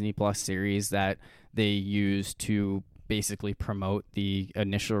original Disney Plus series that they used to basically promote the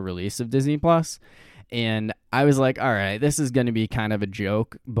initial release of Disney Plus. And I was like, all right, this is going to be kind of a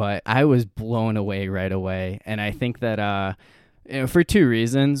joke, but I was blown away right away. And I think that for two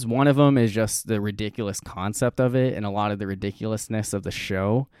reasons. One of them is just the ridiculous concept of it and a lot of the ridiculousness of the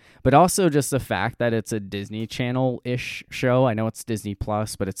show, but also just the fact that it's a Disney Channel-ish show. I know it's Disney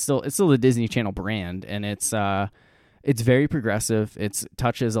Plus, but it's still the Disney Channel brand, and it's very progressive. It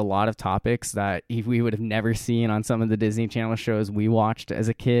touches a lot of topics that we would have never seen on some of the Disney Channel shows we watched as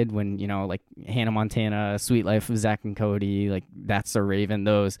a kid when, like Hannah Montana, Sweet Life of Zack and Cody, like That's So Raven,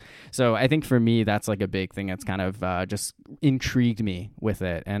 those. So I think for me, that's like a big thing that's kind of just intrigued me with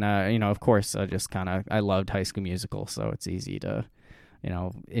it. And, of course, I loved High School Musical, so it's easy to,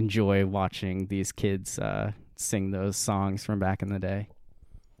 enjoy watching these kids sing those songs from back in the day.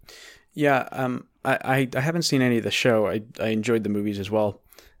 Yeah, I haven't seen any of the show. I enjoyed the movies as well.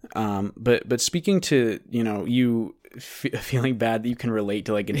 But speaking to, you feeling bad that you can relate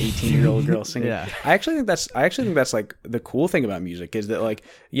to like an 18-year-old girl singing. Yeah. I actually think that's like the cool thing about music is that like,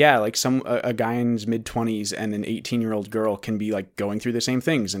 yeah, like a guy in his mid-20s and an 18-year-old girl can be like going through the same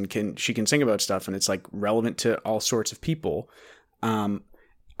things and she can sing about stuff and it's like relevant to all sorts of people.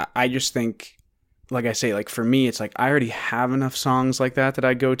 I just think, like I say, like for me, it's like I already have enough songs like that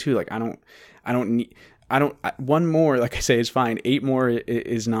I go to. Like I don't need one more. Like I say, is fine. 8 more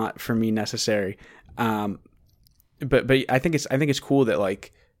is not for me necessary. But I think it's cool that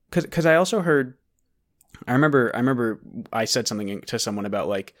like because I also heard. I remember I said something to someone about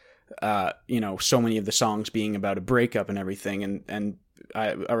like so many of the songs being about a breakup and everything, and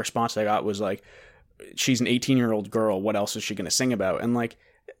a response I got was like, she's an 18-year-old girl. What else is she going to sing about? And like.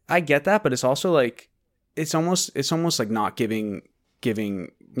 I get that, but it's also like it's almost like not giving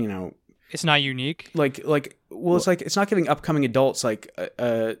it's not unique. It's like it's not giving upcoming adults like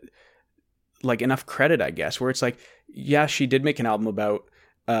enough credit, I guess, where it's like, yeah, she did make an album about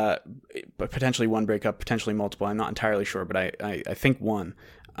potentially one breakup, potentially multiple. I'm not entirely sure, but I think one.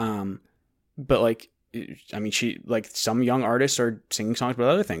 But like, I mean, she like some young artists are singing songs about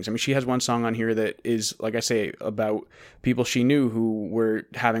other things. I mean, she has one song on here that is, like I say, about people she knew who were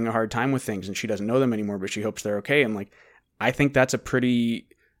having a hard time with things and she doesn't know them anymore, but she hopes they're okay. And like, I think it's a pretty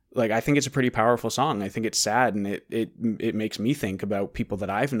powerful song. I think it's sad and it makes me think about people that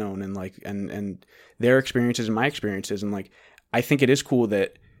I've known and like, and their experiences and my experiences. And like, I think it is cool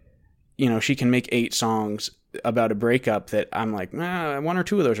that, she can make 8 songs about a breakup that I'm like, 1 or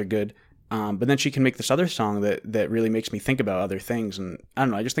 2 of those are good. But then she can make this other song that really makes me think about other things. And I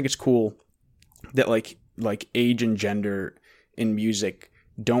don't know, I just think it's cool that like age and gender in music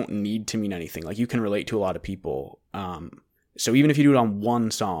don't need to mean anything. Like you can relate to a lot of people. So even if you do it on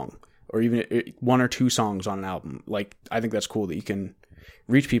one song or even 1 or 2 songs on an album, like I think that's cool that you can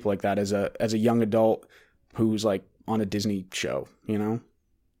reach people like that as a young adult who's like on a Disney show,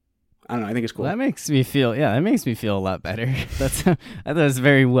 I don't know. I think it's cool. Well, that makes me feel a lot better. I thought it was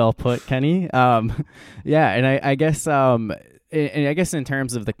very well put, Kenny. Yeah, and I guess and I guess in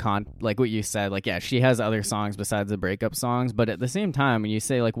terms of like what you said, like, yeah, she has other songs besides the breakup songs, but at the same time, when you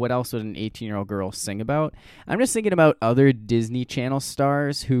say, like, what else would an 18-year-old girl sing about? I'm just thinking about other Disney Channel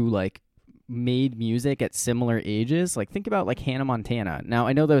stars who, like, made music at similar ages. Like, think about, like, Hannah Montana. Now,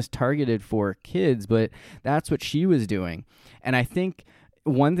 I know that was targeted for kids, but that's what she was doing. And I think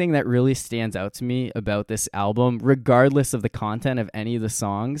one thing that really stands out to me about this album, regardless of the content of any of the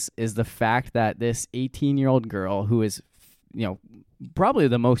songs, is the fact that this 18-year-old girl who is, you know, probably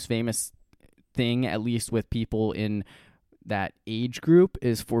the most famous thing, at least with people in that age group,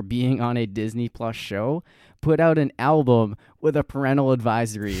 is for being on a Disney Plus show, put out an album with a parental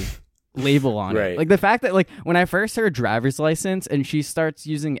advisory label on it. Like, the fact that, like, when I first heard Driver's License and she starts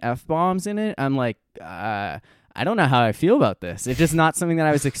using F-bombs in it, I'm like, I don't know how I feel about this. It's just not something that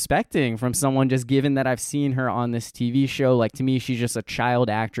I was expecting from someone, just given that I've seen her on this TV show. Like, to me, she's just a child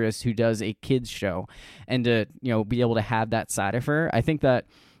actress who does a kids show, and to, you know, be able to have that side of her, I think that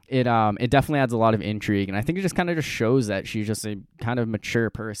it definitely adds a lot of intrigue, and I think it just kind of just shows that she's just a kind of mature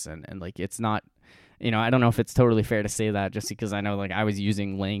person, and, like, it's not, you know, I don't know if it's totally fair to say that just because I know, like, I was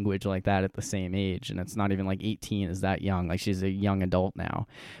using language like that at the same age, and it's not even like 18 is that young. Like, she's a young adult now.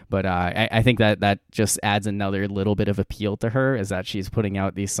 But I think that just adds another little bit of appeal to her, is that she's putting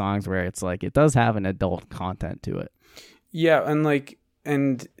out these songs where it's like, it does have an adult content to it. Yeah.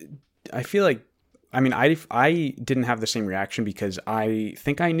 And I feel like, I mean, I didn't have the same reaction because I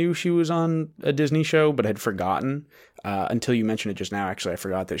think I knew she was on a Disney show, but had forgotten until you mentioned it just now. Actually, I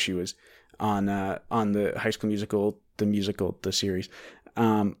forgot that she was on the High School Musical, the series.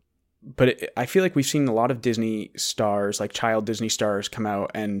 But I feel like we've seen a lot of Disney stars, like child Disney stars, come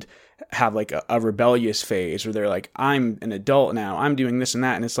out and have like a rebellious phase where they're like, I'm an adult now, I'm doing this and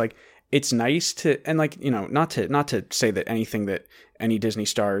that. And it's like, it's nice to, and like, you know, not to say that anything that any Disney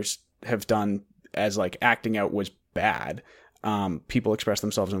stars have done as like acting out was bad. People express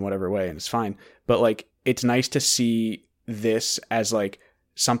themselves in whatever way and it's fine. But like, it's nice to see this as like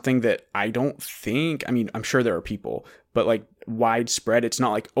something that I don't think, I mean, I'm sure there are people, but like widespread, it's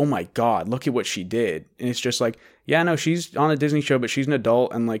not like, oh my God, look at what she did. And it's just like, yeah, no, she's on a Disney show, but she's an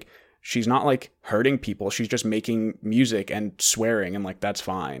adult and like, she's not like hurting people. She's just making music and swearing and like, that's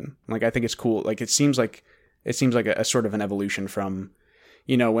fine. Like, I think it's cool. Like, it seems like a sort of an evolution from,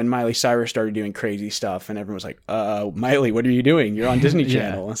 you know, when Miley Cyrus started doing crazy stuff and everyone was like, Miley, what are you doing? You're on Disney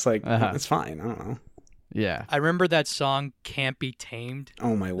Channel. Yeah. It's like, it's fine. I don't know. Yeah. I remember that song Can't Be Tamed.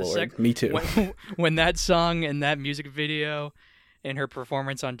 Oh my Lord. Me too. When that song and that music video and her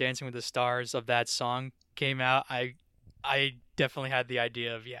performance on Dancing with the Stars of that song came out, I definitely had the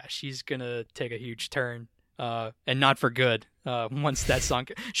idea of, yeah, she's going to take a huge turn, and not for good, once that song...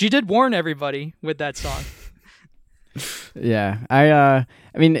 She did warn everybody with that song. Yeah, I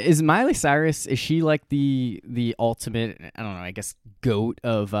mean, is Miley Cyrus, is she like the ultimate, I don't know, I guess goat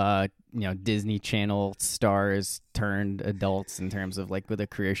of you know, Disney Channel stars turned adults in terms of like with the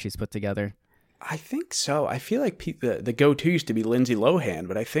career she's put together? I think so. I feel like the go-to used to be Lindsay Lohan,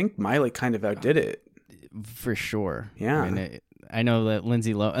 but I think Miley kind of outdid it. For sure. Yeah. I mean, I know that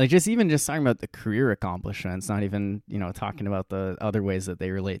Lindsay Lohan, like just talking about the career accomplishments, not even, you know, talking about the other ways that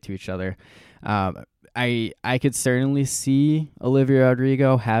they relate to each other. I could certainly see Olivia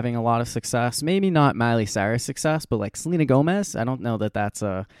Rodrigo having a lot of success. Maybe not Miley Cyrus success, but like Selena Gomez, I don't know that that's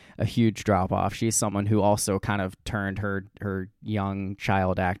a huge drop off. She's someone who also kind of turned her young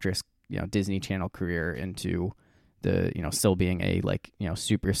child actress, you know, Disney Channel career into the, you know, still being a like, you know,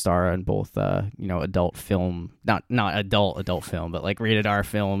 superstar in both you know, adult film, not adult film, but like rated R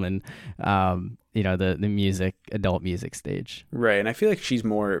film and you know, the adult music stage. Right. And I feel like she's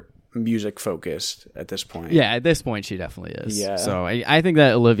more music focused at this point. Yeah, at this point she definitely is. Yeah. So I think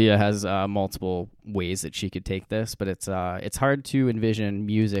that Olivia has multiple ways that she could take this, but it's hard to envision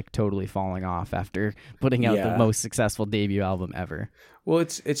music totally falling off after putting out the most successful debut album ever. Well,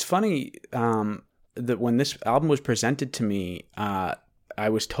 it's funny that when this album was presented to me, I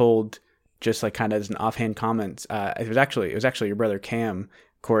was told, just like kind of as an offhand comment, it was actually your brother Cam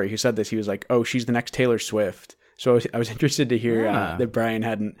Corey who said this. He was like, "Oh, she's the next Taylor Swift." So I was interested to hear that Brian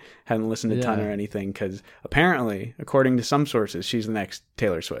hadn't listened a ton or anything, because apparently, according to some sources, she's the next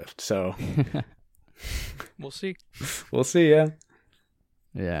Taylor Swift. So we'll see. We'll see. Yeah.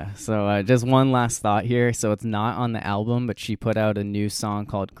 Yeah, so just one last thought here. So it's not on the album, but she put out a new song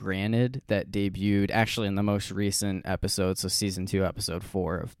called Granted that debuted actually in the most recent episode, so season 2, episode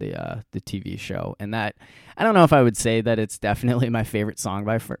 4 of the TV show. And that, I don't know if I would say that it's definitely my favorite song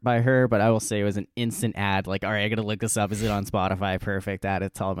by her, but I will say it was an instant add. Like, all right, I got to look this up. Is it on Spotify? Perfect. Add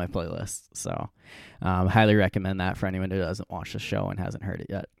it to all my playlists. So highly recommend that for anyone who doesn't watch the show and hasn't heard it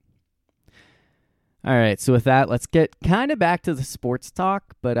yet. All right, so with that, let's get kind of back to the sports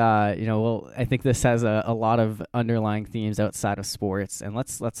talk, but I think this has a lot of underlying themes outside of sports, and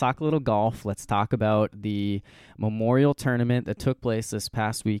let's talk a little golf. Let's talk about the Memorial Tournament that took place this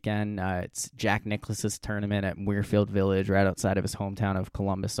past weekend. It's Jack Nicklaus's tournament at Muirfield Village, right outside of his hometown of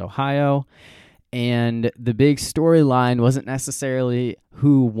Columbus, Ohio. And the big storyline wasn't necessarily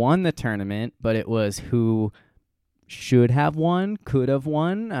who won the tournament, but it was who should have won, could have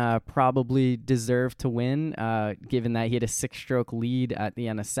won, probably deserved to win, given that he had a 6-stroke lead at the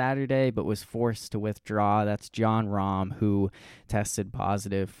end of Saturday, but was forced to withdraw. That's Jon Rahm, who tested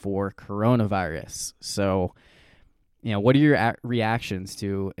positive for coronavirus. So, what are your reactions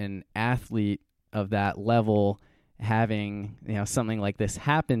to an athlete of that level having, something like this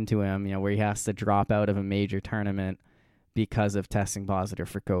happen to him, where he has to drop out of a major tournament because of testing positive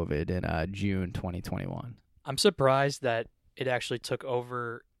for COVID in June 2021? I'm surprised that it actually took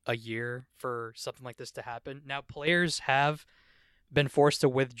over a year for something like this to happen. Now, players have been forced to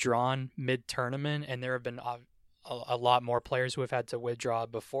withdraw mid-tournament, and there have been a lot more players who have had to withdraw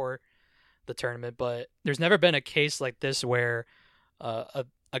before the tournament, but there's never been a case like this where a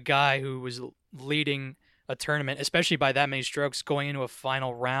guy who was leading a tournament, especially by that many strokes, going into a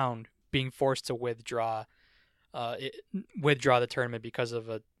final round, being forced to withdraw the tournament because of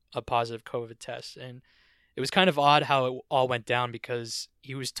a positive COVID test. And it was kind of odd how it all went down, because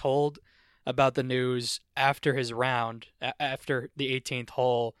he was told about the news after his round, after the 18th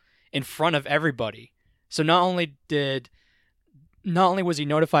hole, in front of everybody. So not only was he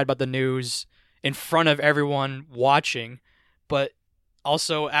notified about the news in front of everyone watching, but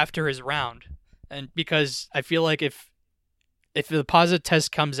also after his round. And because I feel like if the positive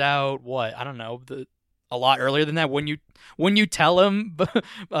test comes out, a lot earlier than that, when you tell him,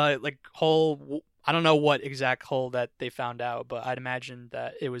 I don't know what exact hole that they found out, but I'd imagine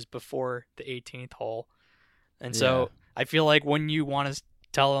that it was before the 18th hole. And so I feel like when you want to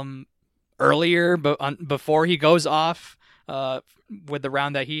tell him earlier, but before he goes off with the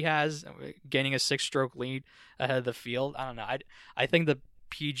round that he has, gaining a 6-stroke lead ahead of the field, I don't know. I think the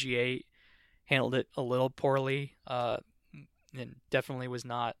PGA handled it a little poorly. And definitely was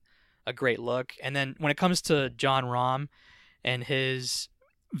not a great look. And then when it comes to Jon Rahm and his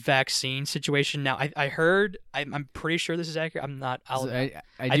vaccine situation. Now, I heard, I'm pretty sure this is accurate. I'm not.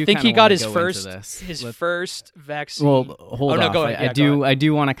 I think he got his first vaccine. Well, hold on. No, go ahead. I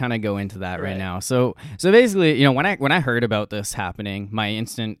do want to kind of go into that right now. So basically, when I heard about this happening, my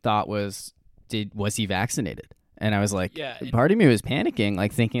instant thought was he vaccinated? And I was like, part of me was panicking,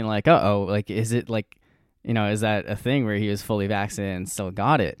 like thinking like, is it like, is that a thing where he was fully vaccinated and still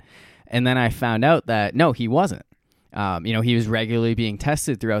got it? And then I found out that no, he wasn't. He was regularly being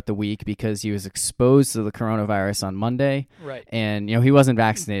tested throughout the week because he was exposed to the coronavirus on Monday. Right. And, he wasn't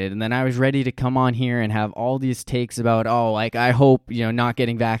vaccinated. And then I was ready to come on here and have all these takes about, I hope, not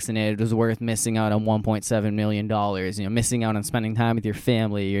getting vaccinated was worth missing out on $1.7 million, missing out on spending time with your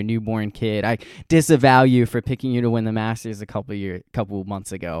family, your newborn kid. I disavow you for picking you to win the Masters a couple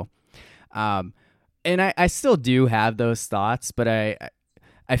months ago. And I still do have those thoughts, but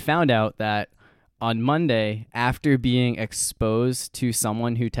I found out that on Monday, after being exposed to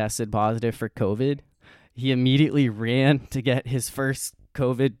someone who tested positive for COVID, he immediately ran to get his first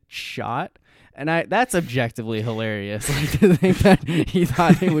COVID shot. And that's objectively hilarious, to think that he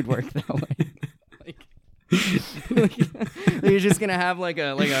thought it would work that way. He's just gonna have like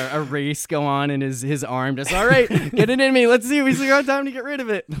a race go on in his arm, just all right, get it in me, let's see, we still got time to get rid of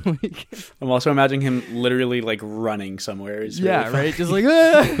it. I'm also imagining him literally like running somewhere. It's really funny. Right, just like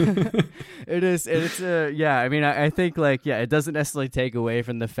I think it doesn't necessarily take away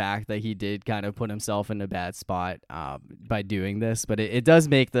from the fact that he did kind of put himself in a bad spot by doing this, but it does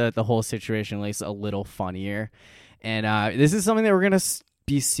make the whole situation at least a little funnier. And this is something that we're gonna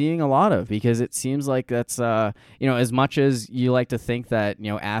be seeing a lot of, because it seems like that's as much as you like to think that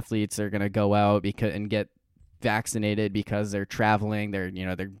athletes are going to go out and get vaccinated because they're traveling, they're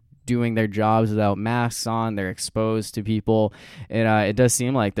doing their jobs without masks on, they're exposed to people, and it does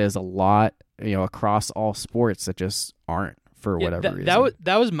seem like there's a lot across all sports that just aren't, for whatever reason.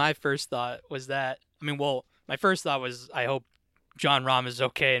 That was my first thought, was that my first thought was I hope Jon Rahm is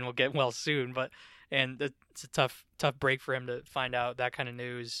okay and will get well soon, but and it's a tough break for him to find out that kind of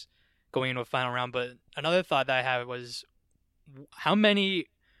news going into a final round. But another thought that I had was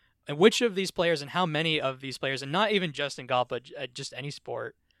which of these players and how many of these players, and not even just in golf, but just any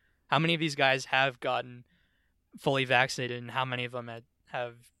sport, how many of these guys have gotten fully vaccinated, and how many of them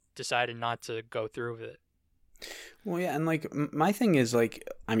have decided not to go through with it? Well, yeah, and like my thing is like,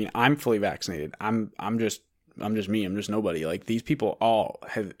 I mean, I'm fully vaccinated. I'm just me. I'm just nobody. Like these people all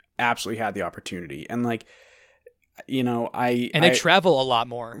have absolutely had the opportunity, and like, you know, they travel a lot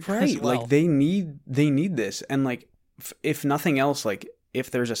more, right? As well. Like they need this, and like if nothing else, like if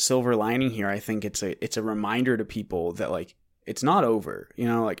there's a silver lining here, I think it's a reminder to people that like it's not over. You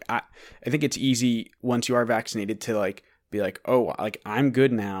know, like I think it's easy once you are vaccinated to like be like, oh, like I'm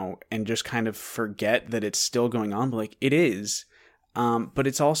good now, and just kind of forget that it's still going on. But like it is. But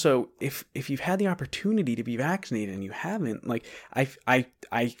it's also if you've had the opportunity to be vaccinated and you haven't, like I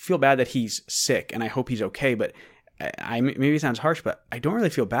feel bad that he's sick, and I hope he's okay. But I maybe it sounds harsh, but I don't really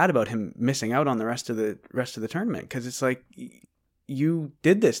feel bad about him missing out on the rest of the tournament, because it's like you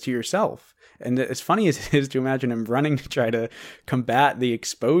did this to yourself. And as funny as it is to imagine him running to try to combat the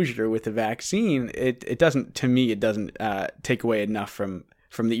exposure with the vaccine, it doesn't take away enough from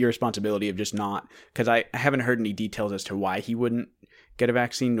the irresponsibility of just not, because I haven't heard any details as to why he wouldn't get a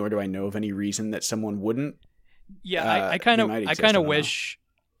vaccine, nor do I know of any reason that someone wouldn't. Yeah, I kind of wish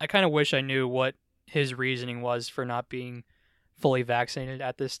I knew what his reasoning was for not being fully vaccinated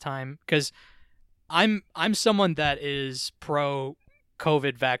at this time, because I'm someone that is pro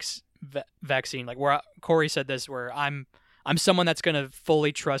COVID vaccine. Like where Corey said this, where I'm someone that's going to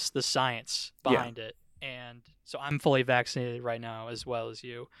fully trust the science behind it, and so I'm fully vaccinated right now as well as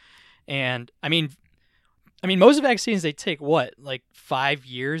you. And I mean, most vaccines, they take like 5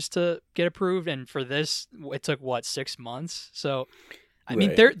 years to get approved, and for this, it took 6 months. So, I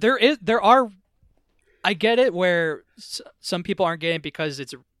mean, there are. I get it where some people aren't getting it because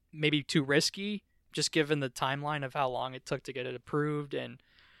it's maybe too risky, just given the timeline of how long it took to get it approved, and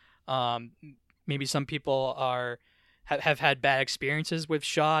maybe some people have had bad experiences with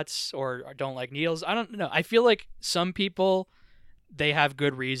shots or don't like needles. I don't know. I feel like some people, they have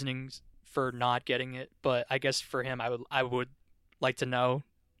good reasonings for not getting it, but I guess for him, I would like to know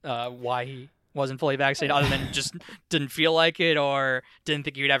why he wasn't fully vaccinated, other than just didn't feel like it or didn't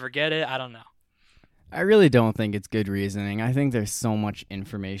think he would ever get it. I don't know. I really don't think it's good reasoning. I think there's so much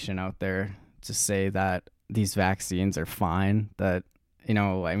information out there to say that these vaccines are fine, that, you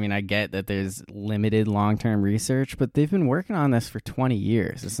know, I mean, I get that there's limited long-term research, but they've been working on this for 20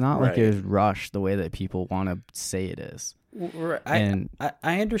 years. It's not like it was rushed the way that people want to say it is. I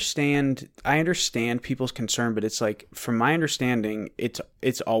understand people's concern, but it's like, from my understanding, it's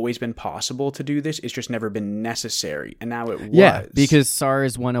always been possible to do this. It's just never been necessary, and now it was. Yeah, because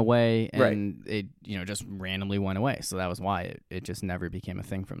SARS went away, and it just randomly went away. So that was why it just never became a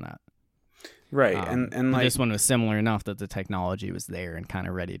thing from that. Right, and like this one was similar enough that the technology was there and kind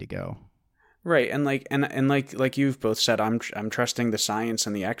of ready to go. Right, and like you've both said, I'm trusting the science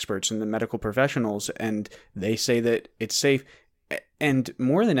and the experts and the medical professionals, and they say that it's safe. And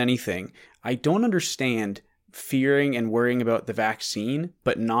more than anything, I don't understand fearing and worrying about the vaccine,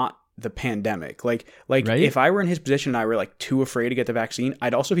 but not the pandemic. Like right? If I were in his position and I were like too afraid to get the vaccine,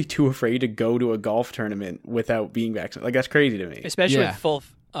 I'd also be too afraid to go to a golf tournament without being vaccinated. Like, that's crazy to me, especially with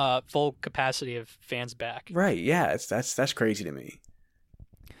full capacity of fans back. Right? Yeah, that's crazy to me.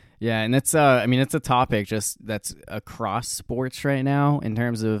 Yeah, and it's it's a topic just that's across sports right now in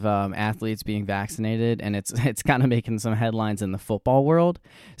terms of athletes being vaccinated, and it's kind of making some headlines in the football world.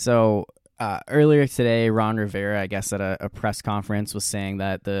 So earlier today, Ron Rivera, I guess at a press conference, was saying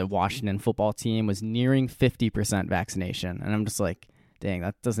that the Washington football team was nearing 50% vaccination, and I'm just like, dang,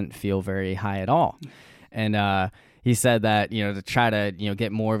 that doesn't feel very high at all. And he said that, to try to,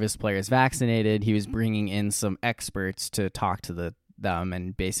 get more of his players vaccinated, he was bringing in some experts to talk to them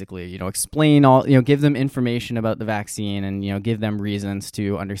and basically, explain all, give them information about the vaccine and, give them reasons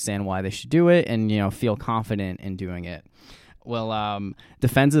to understand why they should do it and, feel confident in doing it. Well,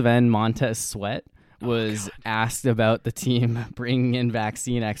 defensive end Montez Sweat was asked about the team bringing in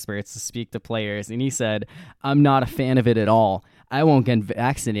vaccine experts to speak to players, and he said, "I'm not a fan of it at all. I won't get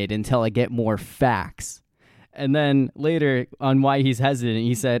vaccinated until I get more facts." And then later on why he's hesitant,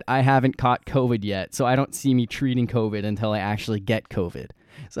 he said, "I haven't caught COVID yet, so I don't see me treating COVID until I actually get COVID."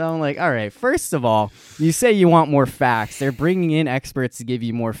 So I'm like, all right, first of all, you say you want more facts. They're bringing in experts to give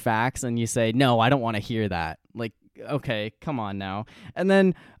you more facts, and you say, no, I don't want to hear that. Like, okay, come on now. And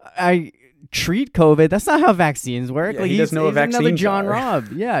then I treat COVID. That's not how vaccines work. Yeah, like, he doesn't know what vaccines another John are.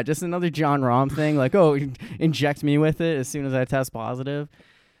 Rahm. Yeah, just another John Rahm thing. Like, oh, inject me with it as soon as I test positive.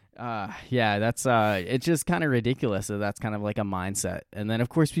 Yeah, that's it's just kind of ridiculous that that's kind of like a mindset. And then of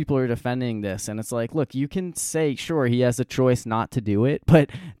course people are defending this, and it's like, look, you can say sure he has a choice not to do it,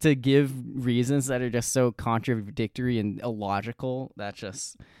 but to give reasons that are just so contradictory and illogical, that's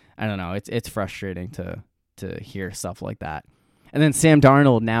just, I don't know, it's frustrating to hear stuff like that. And then Sam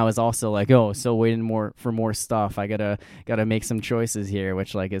Darnold now is also like, oh, so waiting for more stuff. I gotta make some choices here,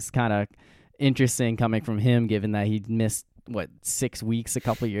 which like is kind of interesting coming from him, given that he missed 6 weeks a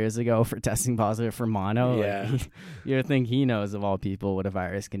couple years ago for testing positive for mono. Yeah, like, you think he knows of all people what a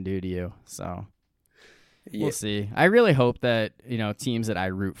virus can do to you. So we'll see. I really hope that teams that I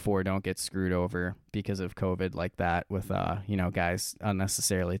root for don't get screwed over because of COVID like that with guys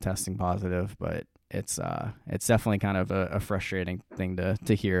unnecessarily testing positive. But it's definitely kind of a frustrating thing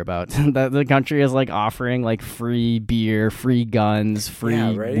to hear about. That the country is like offering like free beer, free guns,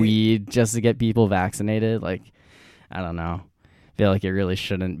 free weed just to get people vaccinated. Like, I don't know. I feel like it really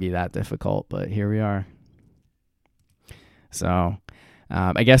shouldn't be that difficult, but here we are. So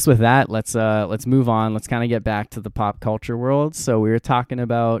I guess with that, let's move on. Let's kind of get back to the pop culture world. So we were talking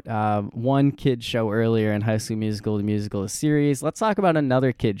about one kid show earlier in High School Musical, the musical, the series. Let's talk about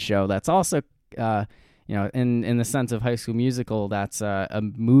another kid show that's also, in the sense of High School Musical, that's a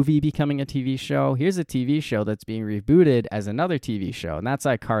movie becoming a TV show. Here's a TV show that's being rebooted as another TV show, and that's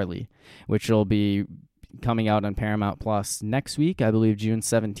iCarly, which will be coming out on Paramount Plus next week, I believe June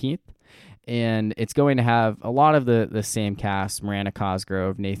 17th. And it's going to have a lot of the same cast, Miranda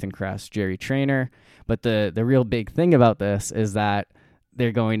Cosgrove, Nathan Kress, Jerry Trainer. But the real big thing about this is that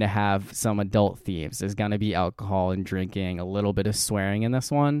they're going to have some adult themes. There's going to be alcohol and drinking, a little bit of swearing in this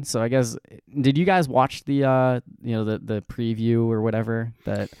one. So I guess, did you guys watch the preview or whatever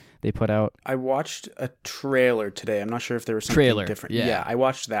that they put out? I watched a trailer today. I'm not sure if there was something different. Yeah, I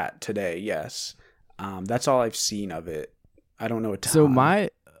watched that today, yes. That's all I've seen of it. I don't know a ton. So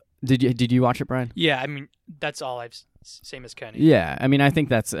did you watch it, Brian? Yeah, I mean that's all same as Kenny. Yeah, I mean I think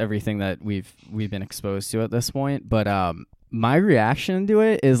that's everything that we've been exposed to at this point. But my reaction to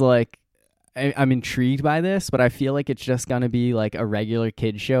it is like I'm intrigued by this, but I feel like it's just gonna be like a regular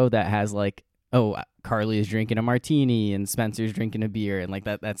kid show that has like, oh, Carly is drinking a martini and Spencer's drinking a beer, and like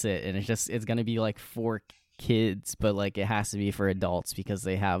that's it. And it's gonna be like for kids, but like it has to be for adults because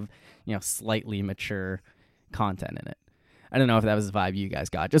they have slightly mature content in it. I don't know if that was the vibe you guys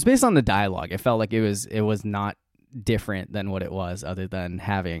got. Just based on the dialogue, it felt like it was not different than what it was, other than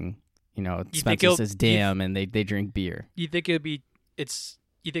having Spencer says damn and they drink beer. You think it'd be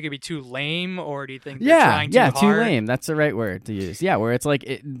too lame, or do you think they're trying too hard? Too lame. That's the right word to use. Yeah, where it's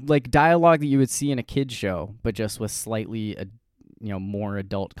like dialogue that you would see in a kid's show, but just with slightly more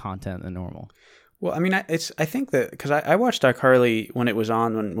adult content than normal. Well, I mean, I think that because I watched iCarly when it was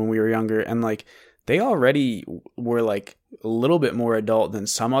on when we were younger, and like they already were like a little bit more adult than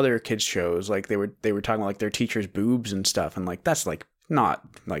some other kids shows. Like they were talking about like their teachers' boobs and stuff, and like that's like not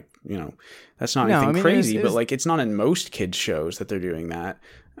like that's not anything crazy, but like it's not in most kids shows that they're doing that.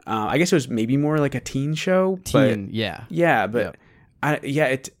 I guess it was maybe more like a teen show. It's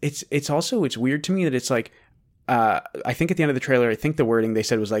also it's weird to me that it's like. I think at the end of the trailer, I think the wording they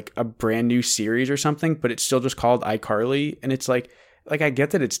said was like a brand new series or something, but it's still just called iCarly. And it's like I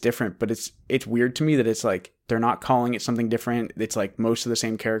get that it's different, but it's weird to me that it's like they're not calling it something different. It's like most of the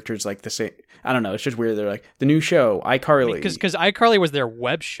same characters, like the same. I don't know. It's just weird. They're like the new show, iCarly, because iCarly was their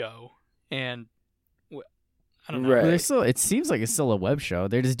web show, and I don't know. Right. It seems like it's still a web show.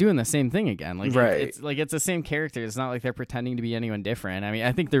 They're just doing the same thing again. Like right. It's the same character. It's not like they're pretending to be anyone different. I mean,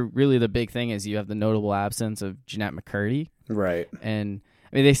 I think the big thing is you have the notable absence of Jeanette McCurdy. Right. And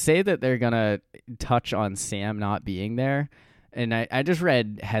I mean, they say that they're gonna touch on Sam not being there. And I just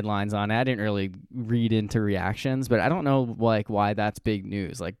read headlines on it. I didn't really read into reactions, but I don't know like why that's big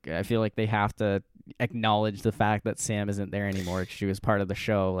news. Like I feel like they have to acknowledge the fact that Sam isn't there anymore. She was part of the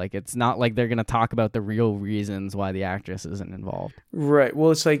show. Like it's not like they're gonna talk about the real reasons why the actress isn't involved. Right.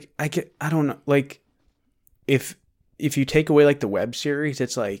 Well, it's like I don't know. Like if you take away like the web series,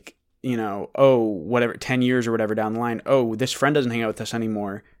 it's like whatever 10 years or whatever down the line. Oh, this friend doesn't hang out with us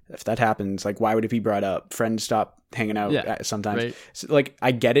anymore. If that happens, like why would it be brought up? Friends stop hanging out sometimes. Right. So, like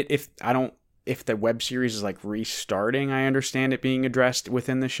I get it if the web series is like restarting. I understand it being addressed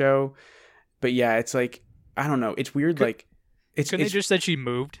within the show. But yeah, it's like I don't know. It's weird. Couldn't they just said she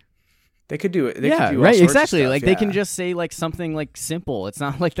moved? They could do it. They yeah, could do right. All Exactly. Stuff, like they can just say like something like simple. It's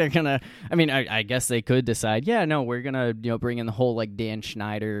not like they're gonna. I mean, I guess they could decide. Yeah, no, we're gonna bring in the whole like Dan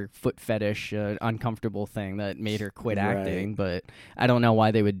Schneider foot fetish uncomfortable thing that made her quit acting. But I don't know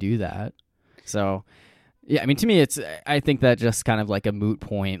why they would do that. So Yeah, I mean, to me, I think that just kind of like a moot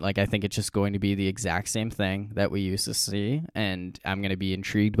point. Like, I think it's just going to be the exact same thing that we used to see, and I'm going to be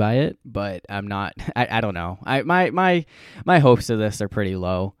intrigued by it, but I'm not. I don't know. My hopes of this are pretty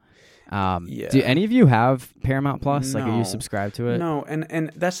low. Yeah. Do any of you have Paramount Plus? Like, are No. you subscribed to it? No, and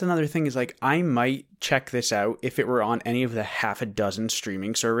that's another thing is like I might check this out if it were on any of the half a dozen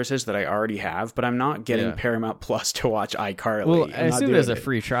streaming services that I already have, but I'm not getting Yeah. Paramount Plus to watch iCarly. Well, I'm I not assume there's doing a it.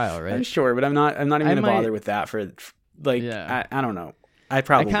 free trial, right? I'm sure, but I'm not even gonna might- bother with that for like Yeah. I don't know. I I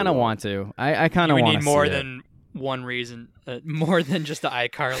probably kind of won't. want to. I kind You of would want need to more see it. than one reason, more than just the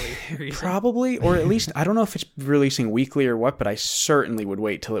iCarly reason. Probably, or at least I don't know if it's releasing weekly or what, but I certainly would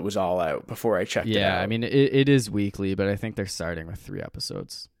wait till it was all out before I checked it out. Yeah, I mean, it is weekly, but I think they're starting with 3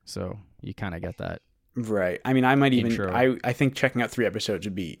 episodes, so you kind of get that. Right. I mean, I might even. Intro. I think checking out 3 episodes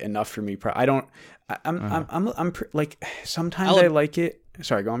would be enough for me. I don't. Like sometimes I like it.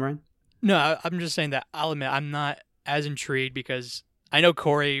 Sorry, go on, Brian. No, I'm just saying that I'll admit I'm not as intrigued because I know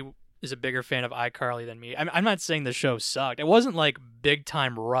Corey is a bigger fan of iCarly than me. I'm not saying the show sucked. It wasn't like Big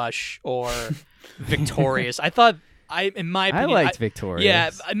Time Rush or Victorious. I thought in my I opinion, liked Victoria. yeah,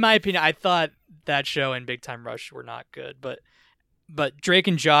 in my opinion, I thought that show and Big Time Rush were not good. But Drake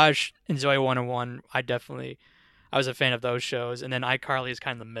and Josh and Zoe 101, I was a fan of those shows, and then iCarly is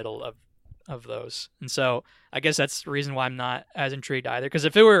kind of the middle of those. And so I guess that's the reason why I'm not as intrigued either. Because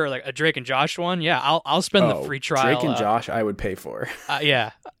if it were like a Drake and Josh one, yeah, I'll spend the free trial. Drake and Josh, I would pay for.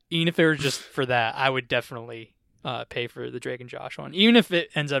 Yeah, even if it were just for that, I would definitely pay for the Drake and Josh one. Even if it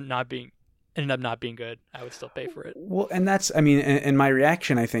ended up not being good, I would still pay for it. Well, and that's, I mean, and my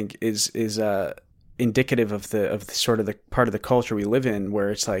reaction, I think, is indicative of the sort of the part of the culture we live in, where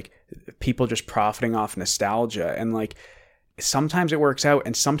it's like people just profiting off nostalgia, and like sometimes it works out,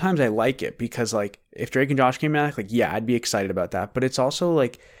 and sometimes I like it because like if Drake and Josh came back, like yeah, I'd be excited about that. But it's also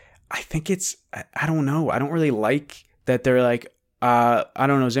like I think it's I don't know, I don't really like that they're like. I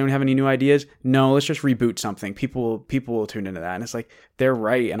don't know. Does anyone have any new ideas? No, let's just reboot something. People will tune into that, and it's like they're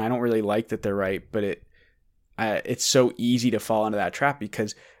right, and I don't really like that they're right. But it's so easy to fall into that trap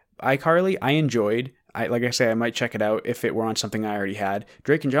because iCarly, I enjoyed. Like I say, I might check it out if it were on something I already had.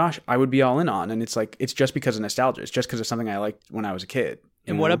 Drake and Josh, I would be all in on, and it's like it's just because of nostalgia. It's just because of something I liked when I was a kid.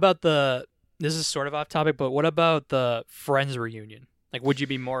 And what about this is sort of off topic, but what about the Friends reunion? Like, would you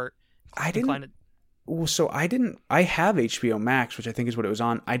be more inclined to... Well, so I have HBO Max, which I think is what it was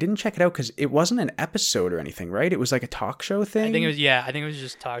on. I didn't check it out because it wasn't an episode or anything, right? It was like a talk show thing. I think it was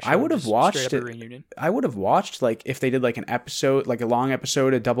just talk show. I would have watched it. Reunion. I would have watched like if they did like an episode, like a long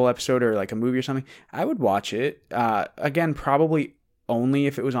episode, a double episode, or like a movie or something. I would watch it. Again, probably only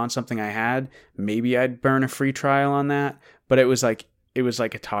if it was on something I had. Maybe I'd burn a free trial on that. But it was like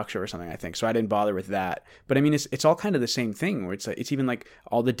a talk show or something, I think. So I didn't bother with that. But I mean, it's all kind of the same thing where it's even like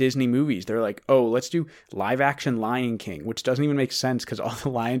all the Disney movies. They're like, oh, let's do live action Lion King, which doesn't even make sense because all the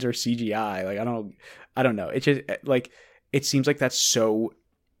lions are CGI. Like, I don't know. It's just like, it seems like there's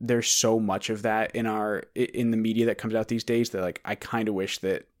so much of that in the media that comes out these days that like, I kind of wish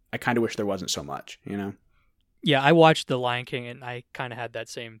there wasn't so much, you know? Yeah. I watched The Lion King and I kind of had that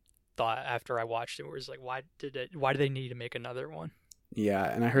same thought after I watched it, where it's like, why do they need to make another one? Yeah,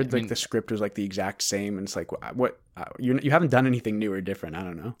 and I heard the script was like the exact same, and it's like, what? You haven't done anything new or different. I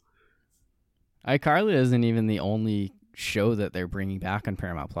don't know. iCarly isn't even the only show that they're bringing back on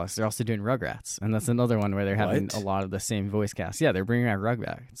Paramount Plus. They're also doing Rugrats, and that's another one where they're having a lot of the same voice cast. Yeah, they're bringing out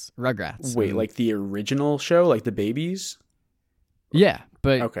Rugrats. Wait, like the original show, like the babies? Yeah,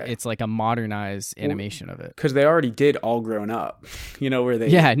 but Okay. It's like a modernized animation of it. Because they already did All Grown Up, where they...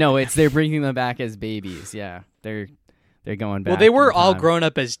 Yeah, no, they're bringing them back as babies. Yeah, they're going back. Well, they were in all time. grown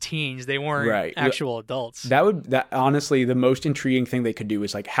up as teens. They weren't Right. actual adults. That honestly, the most intriguing thing they could do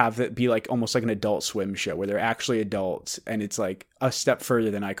is like have it be like almost like an Adult Swim show where they're actually adults, and it's like a step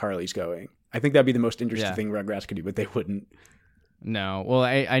further than iCarly's going. I think that'd be the most interesting thing Rugrats could do, but they wouldn't. No, well,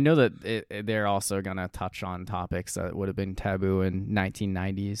 I know that they're also gonna touch on topics that would have been taboo in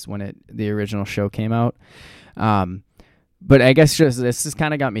 1990s when the original show came out. But I guess just this has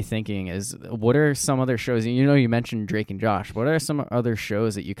kind of got me thinking: is what are some other shows? You mentioned Drake and Josh. What are some other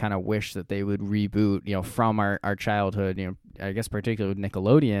shows that you kind of wish that they would reboot? From our childhood. I guess particularly with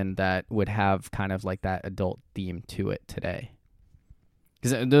Nickelodeon, that would have kind of like that adult theme to it today.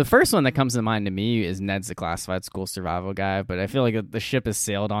 Because the first one that comes to mind to me is Ned's the Classified School Survival Guide, but I feel like the ship has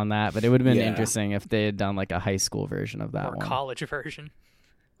sailed on that. But it would have been interesting if they had done like a high school version of that or one. College version.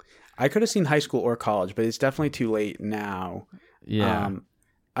 I could have seen high school or college, but it's definitely too late now. Yeah.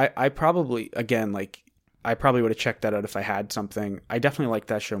 I probably, again, like, I probably would have checked that out if I had something. I definitely like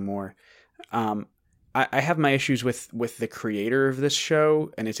that show more. I have my issues with the creator of this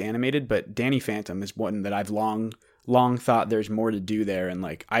show, and it's animated, but Danny Phantom is one that I've long thought there's more to do there, and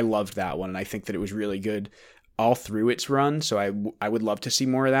like I loved that one, and I think that it was really good all through its run. So I would love to see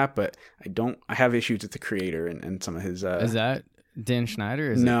more of that, but I have issues with the creator and some of his. Is that Dan Schneider?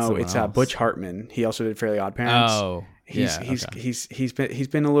 Or is no, it it's else? Butch Hartman. He also did Fairly Odd Parents. Oh, He's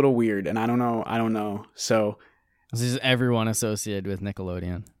been a little weird, and I don't know. So this is everyone associated with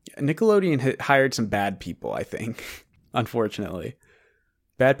Nickelodeon. Nickelodeon hired some bad people, I think. Unfortunately,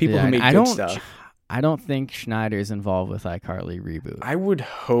 bad people who make good stuff. I don't think Schneider's involved with iCarly reboot. I would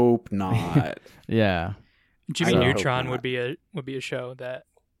hope not. Yeah, Jimmy Neutron would be a show that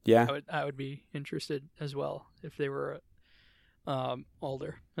I would be interested as well if they were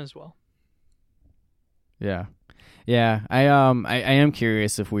older as well. Yeah. I am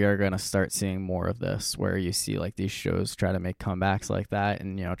curious if we are going to start seeing more of this, where you see like these shows try to make comebacks like that,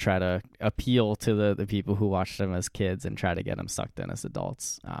 and try to appeal to the people who watched them as kids and try to get them sucked in as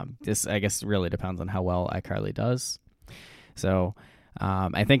adults. This, I guess, really depends on how well iCarly does. So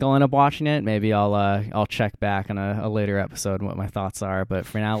I think I'll end up watching it. Maybe I'll check back on a later episode what my thoughts are. But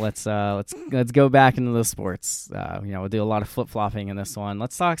for now, let's go back into the sports. We'll do a lot of flip flopping in this one.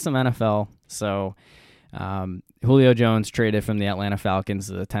 Let's talk some NFL. So. Julio Jones traded from the Atlanta Falcons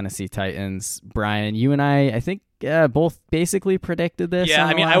to the Tennessee Titans. Brian, you and I think both basically predicted this. Yeah,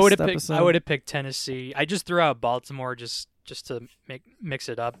 I mean, I would have picked Tennessee. I just threw out Baltimore just to mix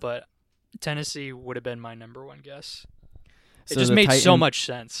it up, but Tennessee would have been my number one guess. It just made so much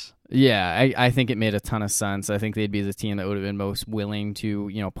sense. Yeah, I think it made a ton of sense. I think they'd be the team that would have been most willing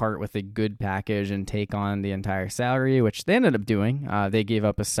to, part with a good package and take on the entire salary, which they ended up doing. They gave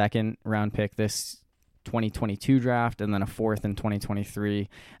up a second round pick this 2022 draft and then a fourth in 2023.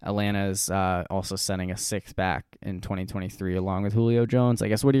 Atlanta's also sending a sixth back in 2023 along with Julio Jones. I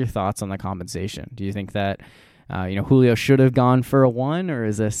guess, what are your thoughts on the compensation? Do you think that Julio should have gone for a one, or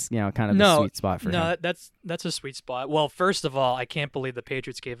is this kind of the sweet spot for him? No, that's a sweet spot. Well, first of all, I can't believe the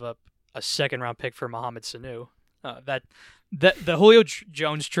Patriots gave up a second round pick for Mohamed Sanu. That the Julio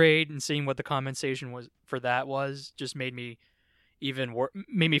Jones trade and seeing what the compensation was for that was just made me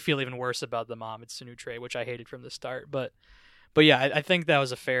feel even worse about the Mohamed Sanu trade, which I hated from the start. But yeah, I think that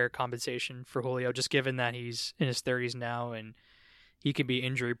was a fair compensation for Julio, just given that he's in his 30s now and he can be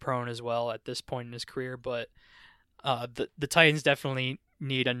injury prone as well at this point in his career. But the Titans definitely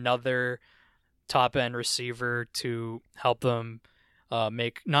need another top end receiver to help them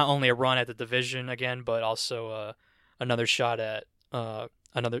make not only a run at the division again, but also another shot at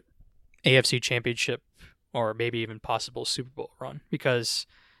another AFC championship, or maybe even possible Super Bowl run, because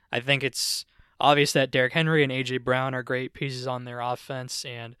I think it's obvious that Derrick Henry and A.J. Brown are great pieces on their offense,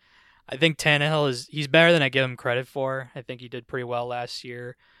 and I think Tannehill he's better than I give him credit for. I think he did pretty well last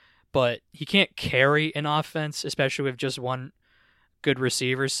year, but he can't carry an offense, especially with just one good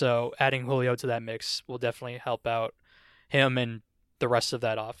receiver, so adding Julio to that mix will definitely help out him and the rest of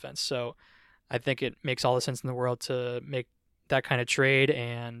that offense. So I think it makes all the sense in the world to make that kind of trade,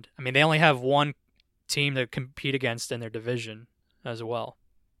 and I mean, they only have one team to compete against in their division as well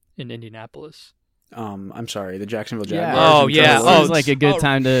in Indianapolis. I'm sorry, the Jacksonville Jaguars. Oh yeah, it's like a good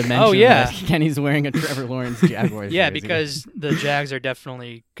time to mention that Kenny's wearing a Trevor Lawrence Jaguars. Yeah, because the Jags are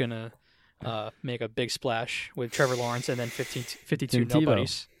definitely gonna make a big splash with Trevor Lawrence and then 52 Tim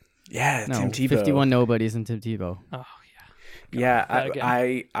nobodies. Yeah, Tim Tebow. 51 nobodies and Tim Tebow. Oh yeah.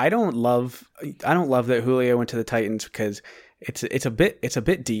 I don't love that Julio went to the Titans because it's a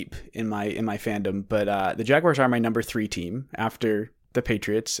bit deep in my fandom, but the Jaguars are my number 3 team after the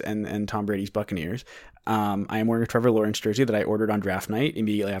Patriots and Tom Brady's Buccaneers. I am wearing a Trevor Lawrence jersey that I ordered on draft night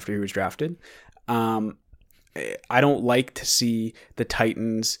immediately after he was drafted. I don't like to see the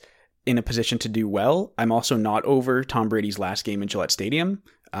Titans in a position to do well. I'm also not over Tom Brady's last game in Gillette Stadium,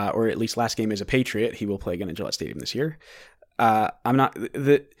 or at least last game as a Patriot. He will play again in Gillette Stadium this year. I'm not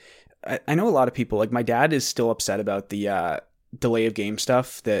I know a lot of people, like my dad is still upset about the delay of game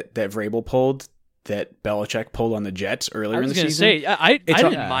stuff that Vrabel pulled, that Belichick pulled on the Jets earlier in the season. I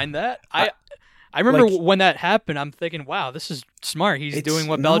didn't mind that. I remember when that happened, I'm thinking, wow, this is smart. He's doing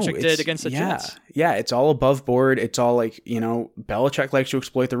what Belichick did against the Jets. Yeah, it's all above board. It's all like, Belichick likes to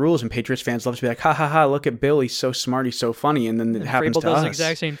exploit the rules, and Patriots fans love to be like, ha ha ha, look at Bill, he's so smart, he's so funny, and then it happens Vrabel to us. does the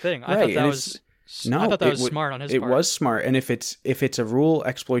exact same thing. I thought that was... No, I thought that was smart on his part. It was smart, and if it's a rule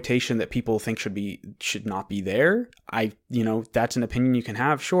exploitation that people think should not be there, that's an opinion you can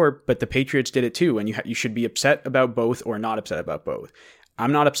have, sure. But the Patriots did it too, and you should be upset about both or not upset about both.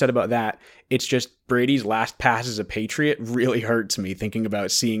 I'm not upset about that. It's just Brady's last pass as a Patriot really hurts me thinking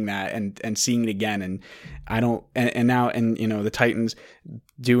about seeing that and seeing it again, and I don't. And now the Titans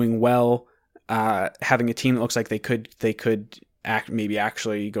doing well. having a team that looks like they could maybe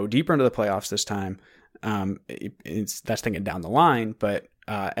actually go deeper into the playoffs this time. That's thinking down the line, but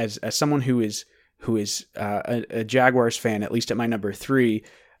as someone who is a Jaguars fan, at least at my number 3,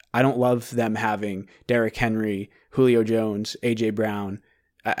 I don't love them having Derrick Henry, Julio Jones, AJ Brown.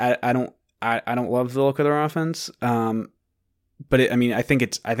 I don't love the look of their offense. But I think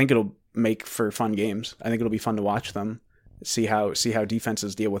it'll make for fun games. I think it'll be fun to watch them, see how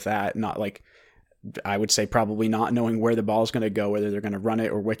defenses deal with that. Not like, I would say probably not knowing where the ball is going to go, whether they're going to run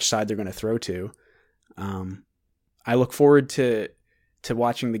it or which side they're going to throw to. I look forward to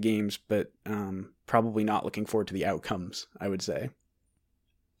watching the games, but probably not looking forward to the outcomes, I would say.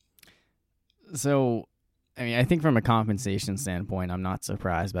 So, I think from a compensation standpoint, I'm not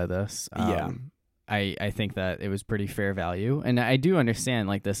surprised by this. I think that it was pretty fair value. And I do understand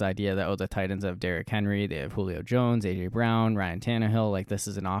like this idea that, the Titans have Derrick Henry, they have Julio Jones, AJ Brown, Ryan Tannehill. Like, this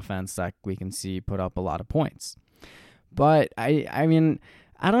is an offense that we can see put up a lot of points. But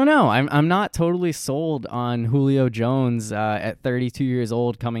I don't know. I'm not totally sold on Julio Jones at 32 years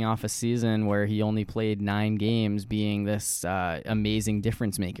old, coming off a season where he only played 9 games, being this amazing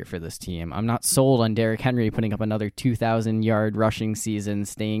difference maker for this team. I'm not sold on Derrick Henry putting up another 2,000-yard rushing season,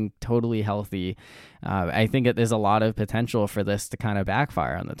 staying totally healthy. I think that there's a lot of potential for this to kind of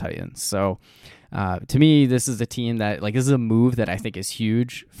backfire on the Titans. So to me, this is a team that, this is a move that I think is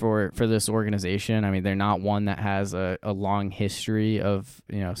huge for this organization. They're not one that has a long history of,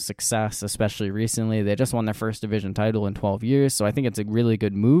 success, especially recently. They just won their first division title in 12 years. So I think it's a really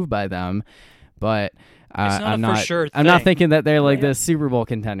good move by them, but I'm not thinking that they're the Super Bowl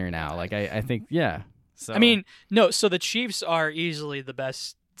contender now. I think, yeah. So no, so the Chiefs are easily the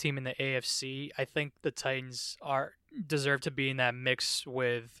best team in the AFC. I think the Titans deserve to be in that mix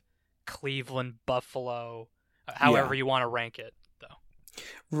with Cleveland, Buffalo, however you want to rank it, though.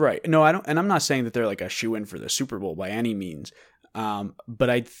 Right. No, I don't, and I'm not saying that they're a shoe-in for the Super Bowl by any means. But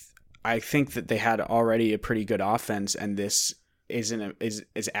I think that they had already a pretty good offense, and this is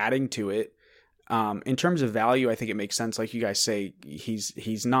adding to it. In terms of value, I think it makes sense. Like you guys say,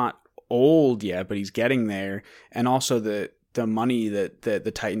 he's not old yet, but he's getting there, and also the money that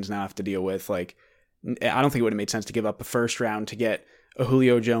the Titans now have to deal with. I don't think it would have made sense to give up a first round to get a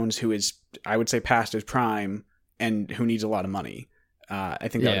Julio Jones who is, I would say, past his prime and who needs a lot of money. I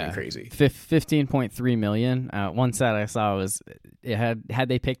think that would be crazy. $15.3 million. One stat I saw was had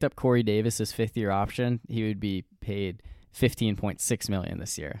they picked up Corey Davis's 5th-year option, he would be paid $15.6 million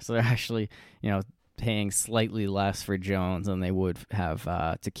this year. So they're actually, paying slightly less for Jones than they would have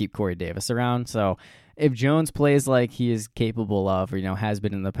to keep Corey Davis around. So if Jones plays like he is capable of, or has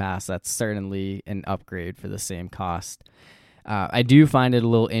been in the past, that's certainly an upgrade for the same cost. I do find it a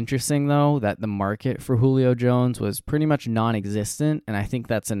little interesting, though, that the market for Julio Jones was pretty much non-existent, and I think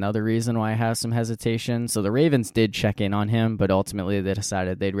that's another reason why I have some hesitation. So the Ravens did check in on him, but ultimately they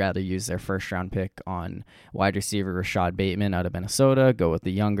decided they'd rather use their first-round pick on wide receiver Rashad Bateman out of Minnesota, go with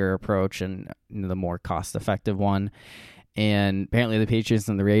the younger approach and the more cost-effective one. And apparently the Patriots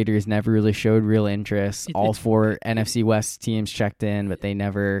and the Raiders never really showed real interest. All 4 NFC West teams checked in, but they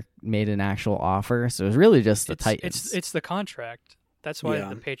never made an actual offer. So it was really just the Titans. It's the contract. That's why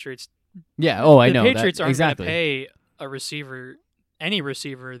the Patriots... Yeah, I know. The Patriots aren't going to pay any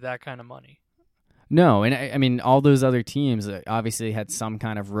receiver that kind of money. No, and all those other teams obviously had some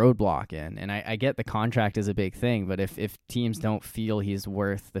kind of roadblock in, and I get the contract is a big thing, but if teams don't feel he's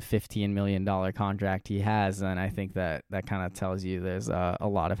worth the $15 million contract he has, then I think that kind of tells you there's a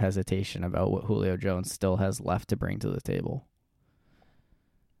lot of hesitation about what Julio Jones still has left to bring to the table.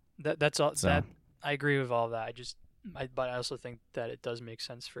 That's all. So. I agree with all that. But I also think that it does make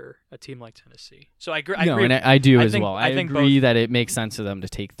sense for a team like Tennessee. So I agree. And I do as well. I agree that it makes sense for them to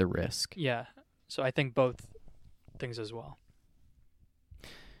take the risk. Yeah. So I think both things as well.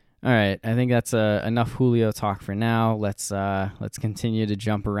 All right, I think that's enough Julio talk for now. Let's continue to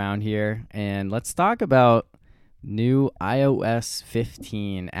jump around here, and let's talk about new iOS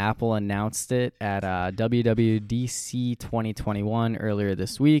 15. Apple announced it at WWDC 2021 earlier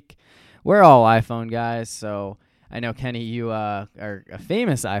this week. We're all iPhone guys, so I know, Kenny, you are a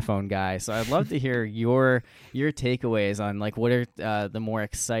famous iPhone guy, so I'd love to hear your takeaways on what are the more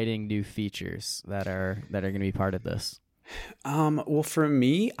exciting new features that are going to be part of this. Well, for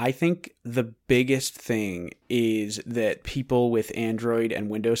me, I think the biggest thing is that people with Android and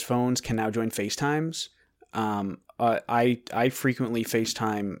Windows phones can now join FaceTimes. I frequently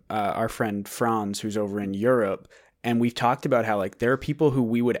FaceTime our friend Franz, who's over in Europe. And we've talked about how there are people who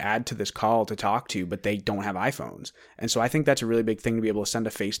we would add to this call to talk to, but they don't have iPhones. And so I think that's a really big thing to be able to send a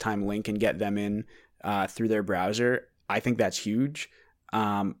FaceTime link and get them in through their browser. I think that's huge.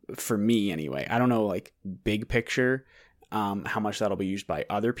 For me anyway. I don't know, like, big picture, how much that'll be used by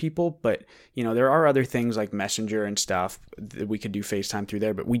other people, but there are other things like Messenger and stuff that we could do FaceTime through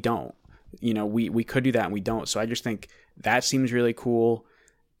there, but we don't. We could do that and we don't. So I just think that seems really cool.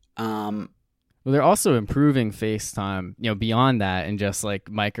 Well, they're also improving FaceTime, beyond that, and just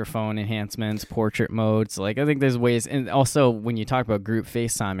like microphone enhancements, portrait modes. Like, I think there's ways, and also when you talk about group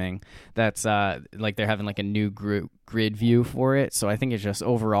FaceTiming, that's like they're having like a new group grid view for it. So I think it's just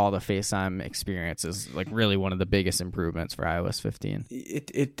overall the FaceTime experience is like really one of the biggest improvements for iOS 15.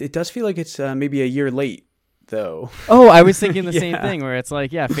 It does feel like it's maybe a year late, though. Oh, I was thinking the same thing, where it's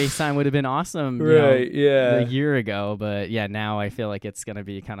like, FaceTime would have been awesome a year ago, but now I feel like it's going to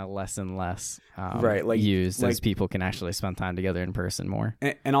be kind of less and less used as people can actually spend time together in person more.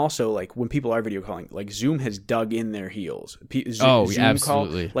 And also, like, when people are video calling, like, Zoom has dug in their heels. Zoom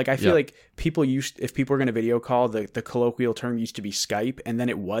absolutely. Call, like, I feel like if people are going to video call, the colloquial term used to be Skype, and then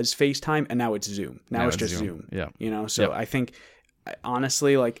it was FaceTime, and now it's Zoom. Now it's just Zoom. Yeah. So I think,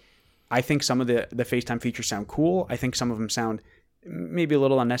 honestly, like, I think some of the FaceTime features sound cool. I think some of them sound maybe a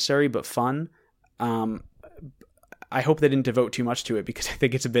little unnecessary, but fun. I hope they didn't devote too much to it, because I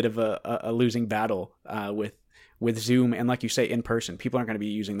think it's a bit of a losing battle with Zoom. And like you say, in person, people aren't going to be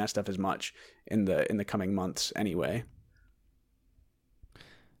using that stuff as much in the coming months anyway.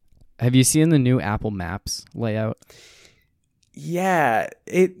 Have you seen the new Apple Maps layout? Yeah,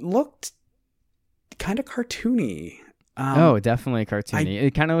 it looked kind of cartoony. Definitely cartoony.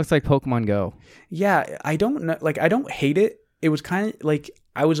 It kind of looks like Pokemon Go. Yeah, I don't know. Like, I don't hate it. It was kind of like,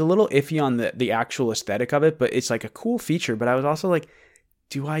 I was a little iffy on the actual aesthetic of it, but it's like a cool feature. But I was also like,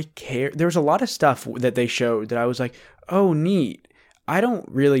 do I care? There was a lot of stuff that they showed that I was like, oh, neat. I don't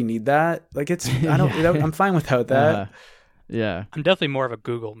really need that. Like, I'm fine without that. Yeah. I'm definitely more of a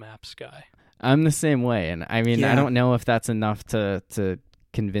Google Maps guy. I'm the same way. And I mean, I don't know if that's enough to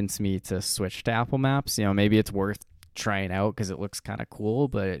convince me to switch to Apple Maps. Maybe it's worth trying out because it looks kind of cool,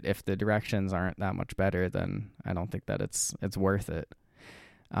 but if the directions aren't that much better, then I don't think that it's worth it.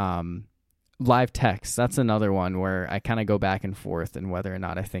 Live text, that's another one where I kind of go back and forth and whether or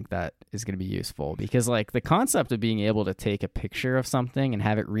not I think that is going to be useful, because like the concept of being able to take a picture of something and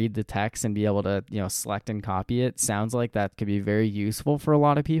have it read the text and be able to select and copy it sounds like that could be very useful for a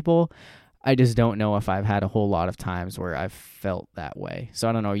lot of people. I just don't know if I've had a whole lot of times where I've felt that way. So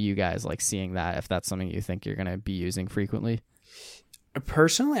I don't know, you guys, like, seeing that, if that's something you think you're going to be using frequently.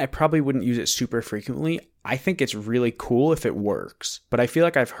 Personally, I probably wouldn't use it super frequently. I think it's really cool if it works. But I feel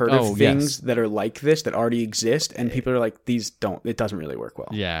like I've heard of things that are like this that already exist, and people are like, it doesn't really work well.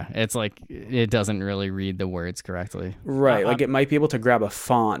 Yeah, it's like it doesn't really read the words correctly. Right, like it might be able to grab a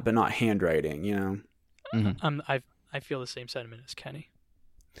font, but not handwriting, Mm-hmm. I feel the same sentiment as Kenny.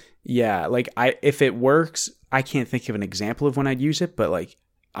 Yeah, like if it works, I can't think of an example of when I'd use it, but like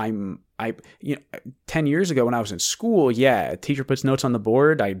 10 years ago when I was in school, a teacher puts notes on the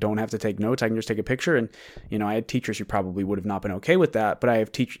board. I don't have to take notes. I can just take a picture. And, I had teachers who probably would have not been okay with that, but I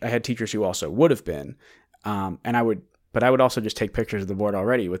had teachers who also would have been. But I would also just take pictures of the board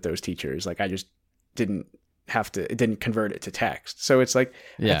already with those teachers. Like, I just didn't convert it to text. So it's like,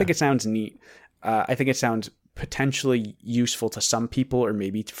 I think it sounds neat. I think it sounds potentially useful to some people, or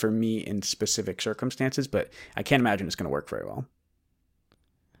maybe for me in specific circumstances, but I can't imagine it's going to work very well.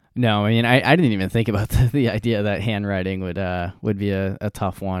 No, I mean, I didn't even think about the idea that handwriting would be a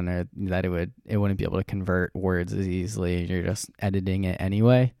tough one, or that it wouldn't be able to convert words as easily. You're just editing it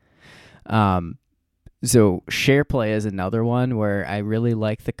anyway. So SharePlay is another one where I really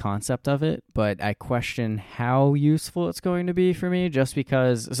like the concept of it, but I question how useful it's going to be for me, just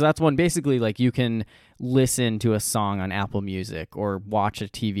because. So that's one, basically, like, you can listen to a song on Apple Music or watch a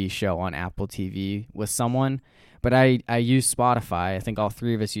TV show on Apple TV with someone. But I use Spotify. I think all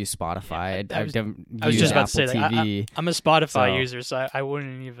three of us use Spotify. I was just about Apple to say TV. I'm a Spotify user, so I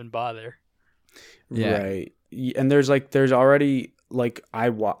wouldn't even bother. Yeah. Right. And there's already, like,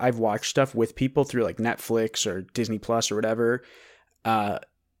 I've watched stuff with people through like Netflix or Disney Plus or whatever.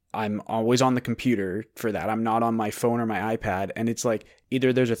 I'm always on the computer for that. I'm not on my phone or my iPad. And it's like,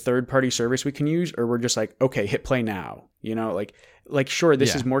 either there's a third party service we can use, or we're just like, okay, hit play now. Like sure,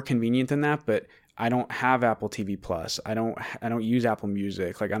 this is more convenient than that, but I don't have Apple TV Plus. I don't use Apple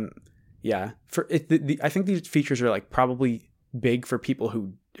Music. Like, I think these features are like probably big for people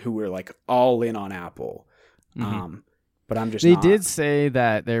who are like all in on Apple. Mm-hmm. But I'm just They not. did say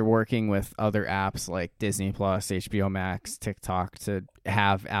that they're working with other apps like Disney Plus, HBO Max, TikTok to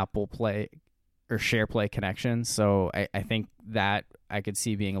have Apple Play or SharePlay connections. So I think that I could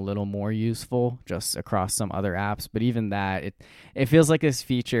see being a little more useful just across some other apps. But even that, it feels like this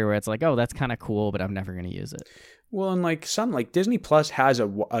feature where it's like, oh, that's kind of cool, but I'm never going to use it. Well, and like Disney Plus has a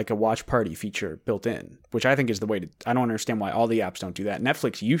watch party feature built in, which I think is the way to. I don't understand why all the apps don't do that.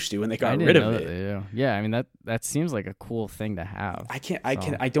 Netflix used to, and they got rid of it. Yeah, I mean that seems like a cool thing to have.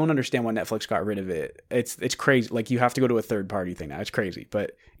 I don't understand why Netflix got rid of it. It's crazy. Like you have to go to a third party thing now. It's crazy.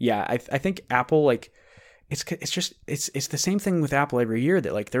 But yeah, I think Apple like. It's the same thing with Apple every year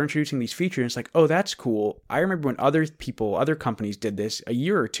that like they're introducing these features. And it's like, oh, that's cool. I remember when other companies did this a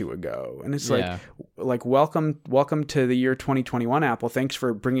year or two ago, and it's like welcome to the year 2021, Apple. Thanks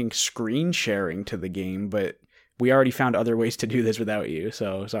for bringing screen sharing to the game, but we already found other ways to do this without you.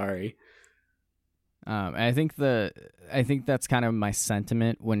 So sorry. I think that's kind of my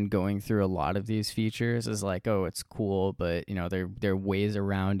sentiment when going through a lot of these features is like, oh, it's cool, but you know, there are ways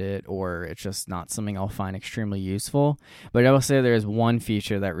around it, or it's just not something I'll find extremely useful. But I will say there's one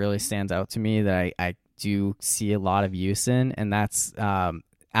feature that really stands out to me that I do see a lot of use in, and that's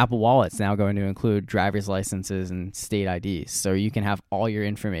Apple Wallet's now going to include driver's licenses and state IDs. So you can have all your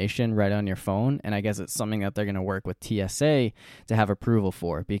information right on your phone, and I guess it's something that they're going to work with TSA to have approval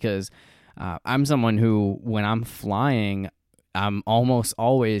for, because I'm someone who, when I'm flying, I'm almost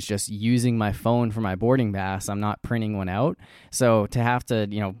always just using my phone for my boarding pass. I'm not printing one out. So to have to,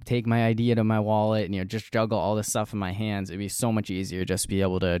 take my ID out of my wallet and, just juggle all this stuff in my hands, it'd be so much easier just to be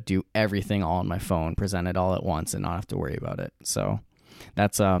able to do everything all on my phone, present it all at once, and not have to worry about it. So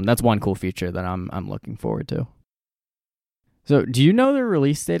that's one cool feature that I'm looking forward to. So do you know the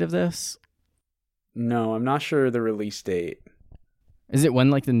release date of this? No, I'm not sure the release date. Is it when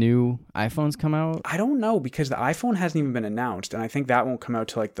like the new iPhones come out? I don't know, because the iPhone hasn't even been announced, and I think that won't come out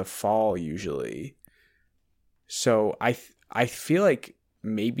till like the fall usually. So I feel like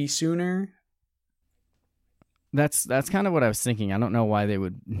maybe sooner. That's kind of what I was thinking. I don't know why they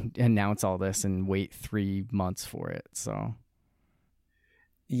would announce all this and wait 3 months for it. So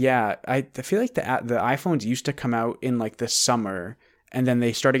yeah, I feel like the iPhones used to come out in like the summer, and then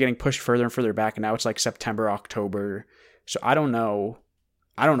they started getting pushed further and further back, and now it's like September, October. So I don't know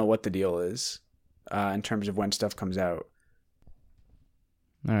what the deal is in terms of when stuff comes out.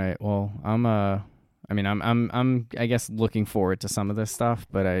 All right. Well, I'm I guess looking forward to some of this stuff,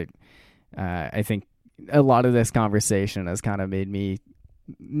 but I think a lot of this conversation has kind of made me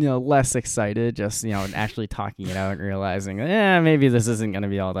less excited, just actually talking it out and realizing maybe this isn't going to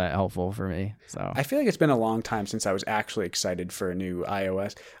be all that helpful for me. So I feel like it's been a long time since I was actually excited for a new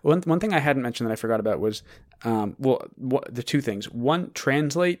iOS. One thing I hadn't mentioned that I forgot about was the two things. One,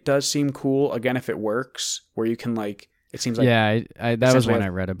 Translate does seem cool, again, if it works, where you can it seems like that was one I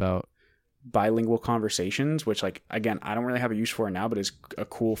read about. Bilingual conversations, which again, I don't really have a use for it now, but is a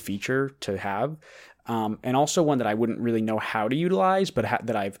cool feature to have. And also one that I wouldn't really know how to utilize, but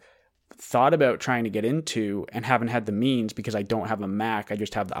that I've thought about trying to get into and haven't had the means because I don't have a Mac. I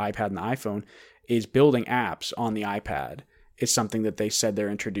just have the iPad and the iPhone. Is building apps on the iPad is something that they said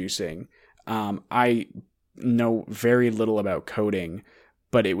they're introducing. I know very little about coding,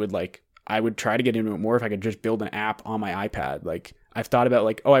 but I would try to get into it more if I could just build an app on my iPad. I've thought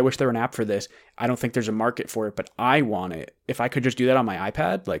about I wish there were an app for this. I don't think there's a market for it, but I want it. If I could just do that on my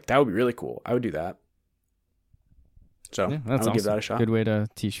iPad, that would be really cool. I would do that. So yeah, that's I would awesome. give that a shot. Good way to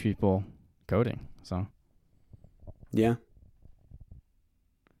teach people coding. So yeah.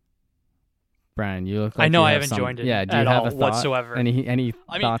 Brian, you look like I know I have haven't joined it do you at have all a thought whatsoever. Any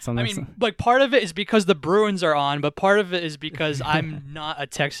thoughts on this? Part of it is because the Bruins are on, but part of it is because I'm not a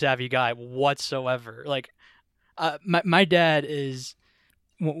tech savvy guy whatsoever. My dad is,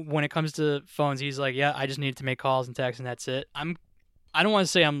 when it comes to phones, he's like, yeah, I just need to make calls and text and that's it. I don't want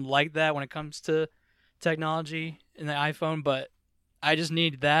to say I'm like that when it comes to technology in the iPhone, but I just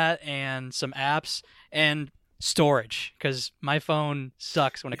need that and some apps and storage, because my phone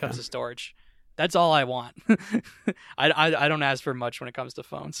sucks when it comes to storage. That's all I want. I don't ask for much when it comes to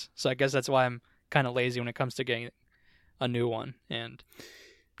phones, so I guess that's why I'm kind of lazy when it comes to getting a new one and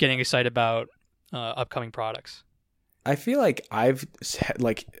getting excited about upcoming products. I feel like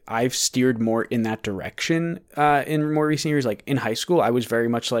I've steered more in that direction in more recent years. In high school, I was very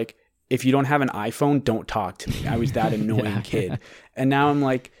much if you don't have an iPhone, don't talk to me. I was that annoying kid. And now I'm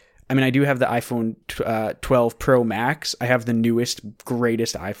I do have the iPhone 12 Pro Max. I have the newest,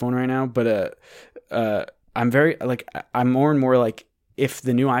 greatest iPhone right now. But I'm more and more if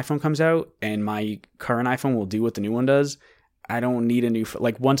the new iPhone comes out and my current iPhone will do what the new one does, I don't need a new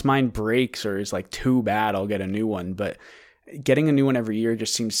once mine breaks or is too bad, I'll get a new one. But getting a new one every year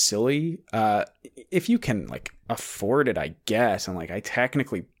just seems silly. If you can afford it, I guess, and I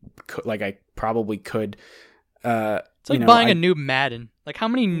technically could, I probably could. It's buying a new Madden. How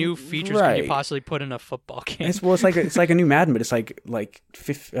many new features can you possibly put in a football game? It's like a new Madden, but it's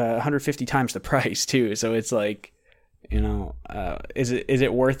 150 times the price too. So it's Is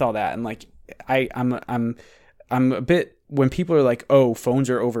it worth all that? And like I'm a bit, when people are like, oh, phones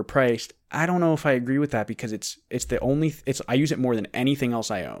are overpriced, I don't know if I agree with that, because I use it more than anything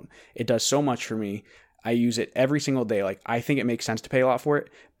else I own. It does so much for me. I use it every single day. Like, I think it makes sense to pay a lot for it,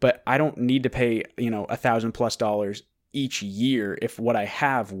 but I don't need to pay, $1,000+ each year if what I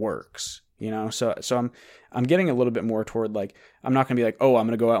have works, So I'm getting a little bit more toward, like, I'm not going to be like, oh, I'm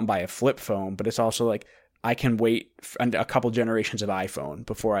going to go out and buy a flip phone, but it's also like, I can wait a couple generations of iPhone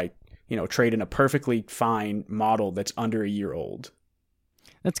before I, trade in a perfectly fine model that's under a year old.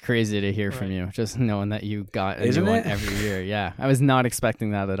 That's crazy to hear from you, just knowing that you got a Isn't new one it? every year. Yeah, I was not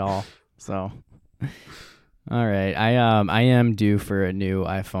expecting that at all. So, all right, I am due for a new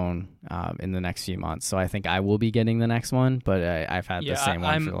iPhone in the next few months, so I think I will be getting the next one. But I've had the same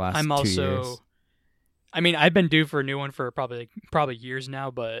one for the last 2 years. I mean, I've been due for a new one for probably years now,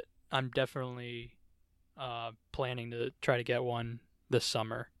 but I'm definitely planning to try to get one this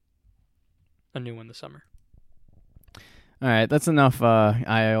summer. A new one this summer. All right, that's enough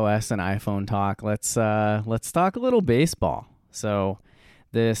iOS and iPhone talk. Let's talk a little baseball. So,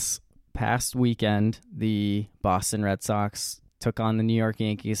 this past weekend, the Boston Red Sox took on the New York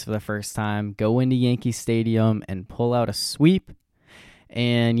Yankees for the first time, go into Yankee Stadium and pull out a sweep.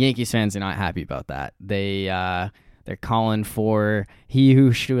 And Yankees fans are not happy about that. They're calling for he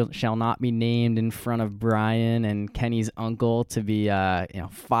who shall not be named in front of Brian and Kenny's uncle to be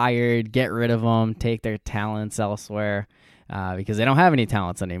fired, get rid of them, take their talents elsewhere, because they don't have any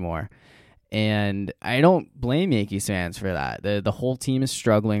talents anymore. And I don't blame Yankees fans for that. The whole team is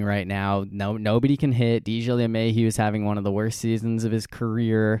struggling right now. Nobody can hit. DJ LeMahieu is having one of the worst seasons of his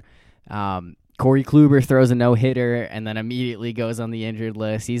career. Corey Kluber throws a no-hitter and then immediately goes on the injured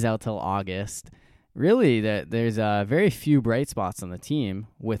list. He's out till August. Really, there's very few bright spots on the team,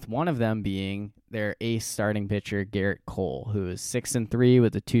 with one of them being their ace starting pitcher, Garrett Cole, who is 6-3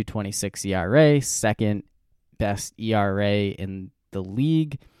 with a 2.26 ERA, second best ERA in the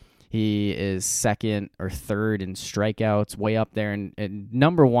league. He is second or third in strikeouts, way up there, and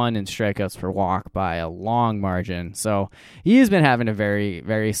number one in strikeouts per walk by a long margin. So he has been having a very,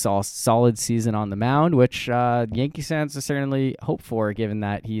 very solid season on the mound, which Yankees fans are certainly hope for, given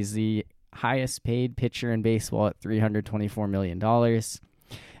that he's the highest paid pitcher in baseball at $324 million.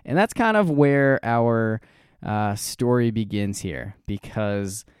 And that's kind of where our story begins here,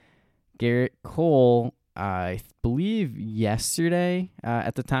 because Garrett Cole, I believe yesterday,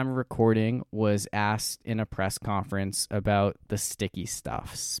 at the time of recording, was asked in a press conference about the sticky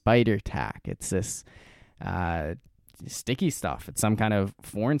stuff, spider tack. It's this sticky stuff. It's some kind of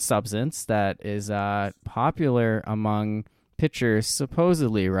foreign substance that is popular among pitchers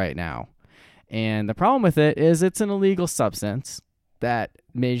supposedly right now. And the problem with it is it's an illegal substance that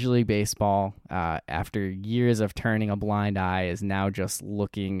Major League Baseball, after years of turning a blind eye, is now just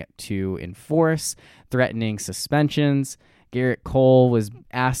looking to enforce, threatening suspensions. Garrett Cole was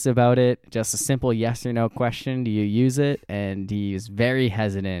asked about it, just a simple yes or no question, do you use it? And he was very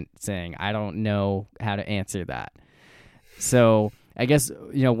hesitant, saying, I don't know how to answer that. So I guess,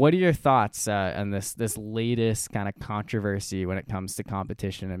 what are your thoughts on this latest kind of controversy when it comes to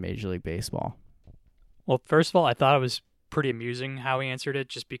competition in Major League Baseball? Well, first of all, I thought it was pretty amusing how he answered it,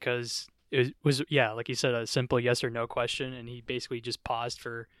 just because it was, like you said, a simple yes or no question, and he basically just paused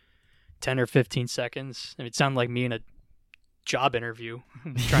for 10 or 15 seconds. I mean, it sounded like me in a job interview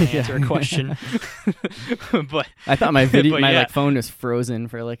trying to answer a question. But I thought my phone was frozen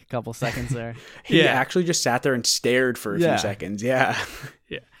for like a couple seconds there. He actually just sat there and stared for a few seconds. Yeah.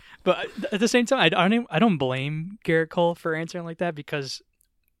 But at the same time, I don't blame Garrett Cole for answering like that, because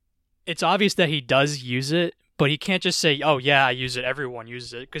it's obvious that he does use it, but he can't just say, oh yeah, I use it, everyone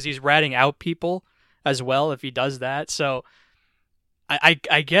uses it, because he's ratting out people as well if he does that. So I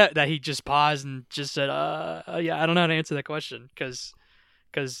get that he just paused and just said, I don't know how to answer that question, because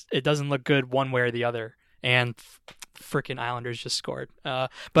it doesn't look good one way or the other. And freaking Islanders just scored. But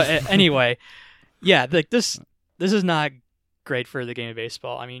anyway, this is not great for the game of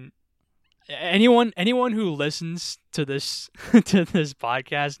baseball. I mean, anyone who listens to this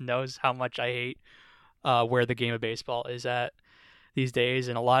podcast knows how much I hate where the game of baseball is at these days,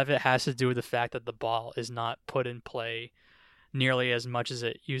 and a lot of it has to do with the fact that the ball is not put in play nearly as much as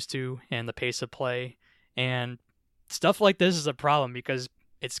it used to, and the pace of play, and stuff like this is a problem, because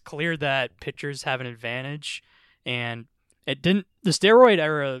it's clear that pitchers have an advantage, and the steroid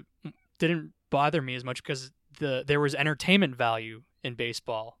era didn't bother me as much because there was entertainment value in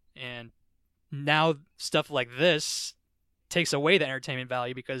baseball, and now stuff like this takes away the entertainment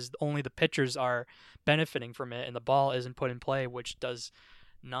value because only the pitchers are benefiting from it, and the ball isn't put in play, which does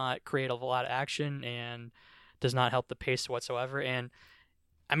not create a lot of action and does not help the pace whatsoever. And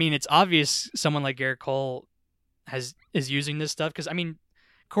I mean, it's obvious someone like Garrett Cole is using this stuff because, I mean,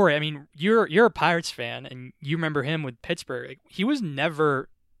 Corey, I mean, you're a Pirates fan and you remember him with Pittsburgh. Like, he was never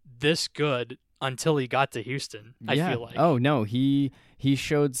this good until he got to Houston. I feel like. Oh no, he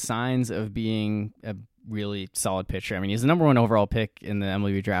showed signs of being a really solid pitcher. I mean, he's the number 1 overall pick in the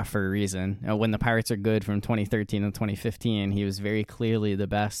MLB draft for a reason. When the Pirates are good from 2013 and 2015, he was very clearly the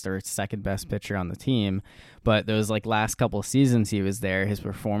best or second best pitcher on the team. But those like last couple of seasons he was there, his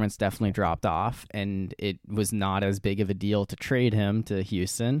performance definitely dropped off, and it was not as big of a deal to trade him to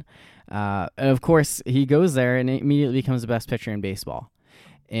Houston. And of course, he goes there and immediately becomes the best pitcher in baseball.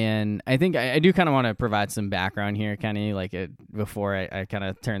 And I think I do kind of want to provide some background here, Kenny, before I kind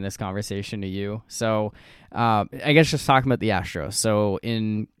of turn this conversation to you. So I guess just talking about the Astros. So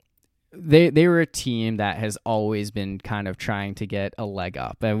they were a team that has always been kind of trying to get a leg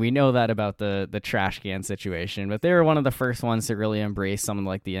up. And we know that about the trash can situation. But they were one of the first ones to really embrace something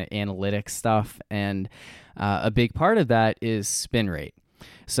like the analytics stuff. And a big part of that is spin rate.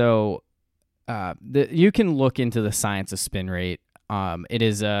 So you can look into the science of spin rate.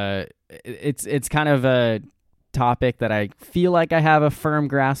 It's kind of a topic that I feel like I have a firm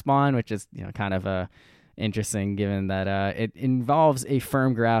grasp on, which is kind of interesting given that it involves a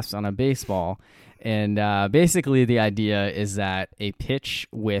firm grasp on a baseball. And basically the idea is that a pitch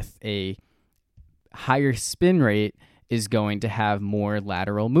with a higher spin rate is going to have more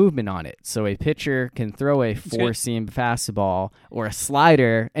lateral movement on it. So a pitcher can throw a four-seam fastball or a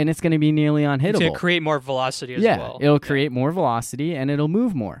slider, and it's going to be nearly unhittable. It's going to create more velocity as well. Yeah, it'll create more velocity, and it'll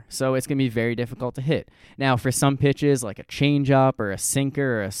move more. So it's going to be very difficult to hit. Now, for some pitches, like a changeup or a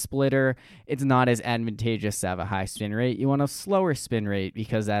sinker or a splitter, it's not as advantageous to have a high spin rate. You want a slower spin rate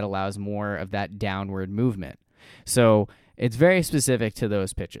because that allows more of that downward movement. So it's very specific to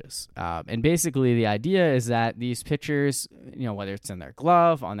those pitches. And basically the idea is that these pitchers, whether it's in their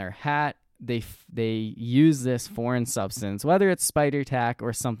glove, on their hat, they use this foreign substance, whether it's spider tack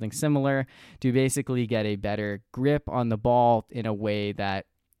or something similar, to basically get a better grip on the ball in a way that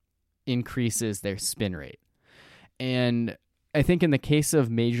increases their spin rate. And I think in the case of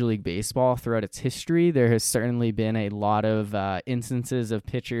Major League Baseball throughout its history, there has certainly been a lot of instances of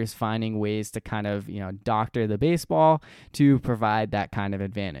pitchers finding ways to kind of, doctor the baseball to provide that kind of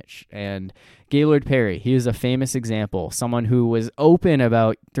advantage. And Gaylord Perry, he was a famous example, someone who was open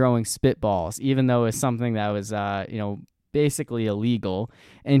about throwing spitballs, even though it's something that was, basically illegal.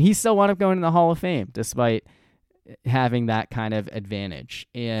 And he still wound up going to the Hall of Fame despite having that kind of advantage.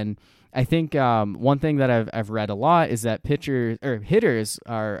 And I think one thing that I've read a lot is that hitters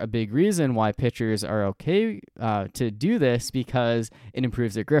are a big reason why pitchers are okay to do this, because it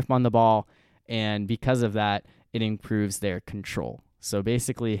improves their grip on the ball, and because of that, it improves their control. So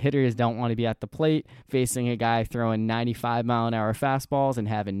basically, hitters don't want to be at the plate facing a guy throwing 95-mile-an-hour fastballs and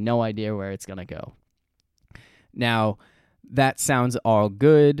having no idea where it's going to go. Now, that sounds all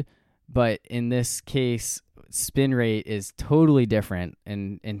good, but in this case, spin rate is totally different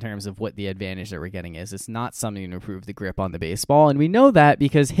in terms of what the advantage that we're getting is. It's not something to improve the grip on the baseball, and we know that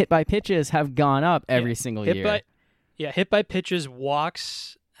because hit by pitches have gone up every single year. Hit by pitches,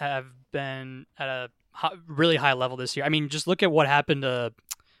 walks have been at a really high level this year. I mean, just look at what happened to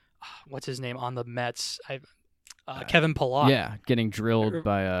what's his name on the Mets, Kevin Pillar. Yeah, getting drilled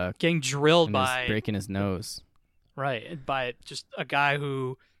by breaking his nose. Right, by just a guy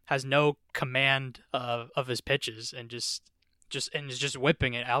who has no command of his pitches and is just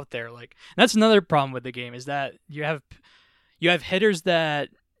whipping it out there. Like, that's another problem with the game, is that you have hitters that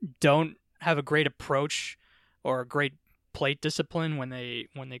don't have a great approach or a great plate discipline when they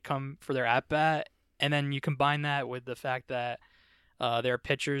come for their at bat, and then you combine that with the fact that there are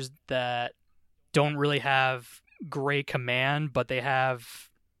pitchers that don't really have great command, but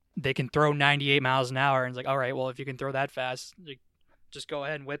they can throw 98 miles an hour, and it's like, all right, well, if you can throw that fast, just go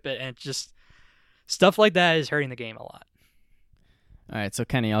ahead and whip it. And just stuff like that is hurting the game a lot. All right, so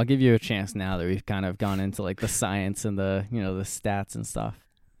Kenny, I'll give you a chance now that we've kind of gone into like the science and the the stats and stuff.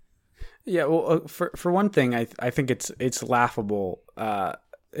 Yeah, well, for one thing, I think it's laughable.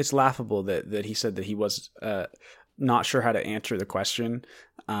 It's laughable that he said that he was not sure how to answer the question,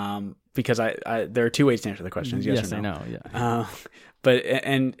 because there are two ways to answer the question. Yes or no. I know. Yeah.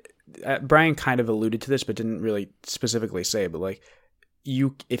 But Brian kind of alluded to this, but didn't really specifically say it. But like,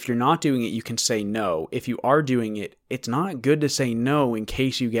 if you're not doing it, you can say no. If you are doing it, it's not good to say no in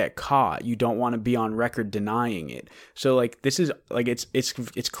case you get caught. You don't want to be on record denying it. So like, this is like, it's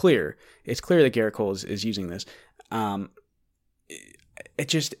clear. It's clear that Garrett Cole is using this.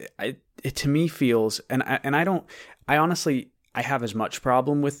 It to me feels, and I honestly, I have as much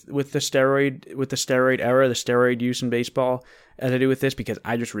problem with the steroid era, the steroid use in baseball, as I do with this, because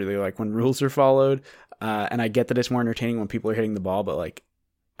I just really like when rules are followed, and I get that it's more entertaining when people are hitting the ball, but like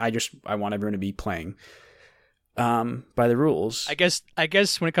I want everyone to be playing by the rules. I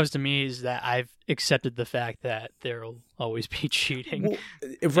guess when it comes to me is that I've accepted the fact that there'll always be cheating. Well,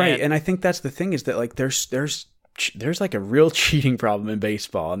 right, and I think that's the thing, is that like there's like a real cheating problem in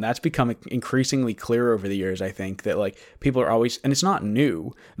baseball, and that's become increasingly clear over the years. I think that like people are always, and it's not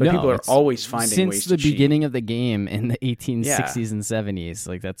new, but people are always finding ways to cheat. Since the beginning of the game in the 1860s and 70s,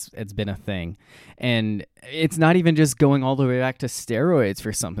 like it's been a thing. And it's not even just going all the way back to steroids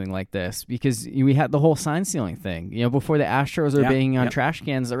for something like this, because we had the whole sign stealing thing. Before the Astros were banging on trash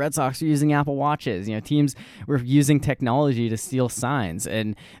cans, the Red Sox were using Apple Watches. Teams were using technology to steal signs,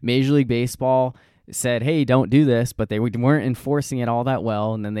 and Major League Baseball said, hey, don't do this, but they weren't enforcing it all that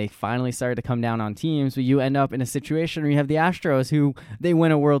well, and then they finally started to come down on teams. But you end up in a situation where you have the Astros, who they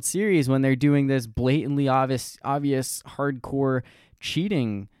win a World Series when they're doing this blatantly obvious hardcore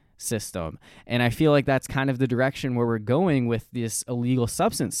cheating system. And I feel like that's kind of the direction where we're going with this illegal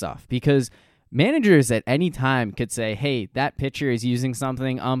substance stuff, because managers at any time could say, hey, that pitcher is using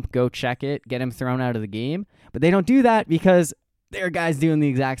something, go check it, get him thrown out of the game. But they don't do that because there are guys doing the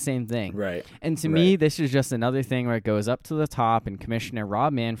exact same thing. Right. And to me, this is just another thing where it goes up to the top, and Commissioner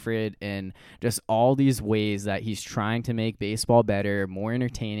Rob Manfred, and just all these ways that he's trying to make baseball better, more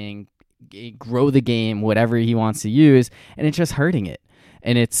entertaining, grow the game, whatever he wants to use, and it's just hurting it.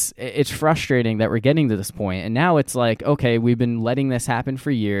 And it's frustrating that we're getting to this point. And now it's like, okay, we've been letting this happen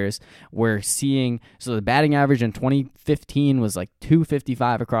for years. We're seeing, so the batting average in 2015 was like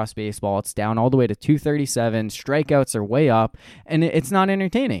 255 across baseball. It's down all the way to 237. Strikeouts are way up, and it's not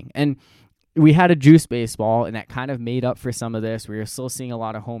entertaining. And we had a juice baseball, and that kind of made up for some of this. We were still seeing a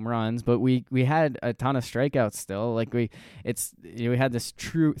lot of home runs, but we had a ton of strikeouts still. Like we had this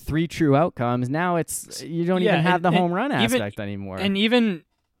three true outcomes. Now you don't even have the home run aspect anymore. And even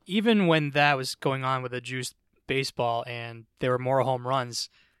when that was going on with a juice baseball and there were more home runs,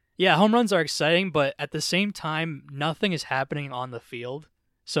 home runs are exciting, but at the same time, nothing is happening on the field.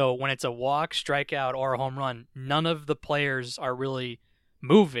 So when it's a walk, strikeout, or a home run, none of the players are really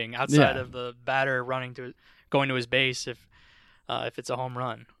moving outside of the batter going to his base if it's a home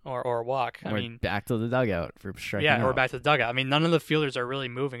run or a walk. I mean, back to the dugout for striking out. Or back to the dugout. I mean, none of the fielders are really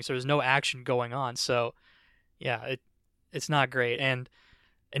moving, so there's no action going on. So, it's not great. And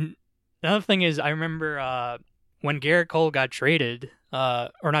another thing is, I remember when Garrett Cole got traded,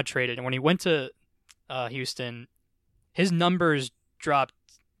 or not traded, and when he went to Houston, his numbers dropped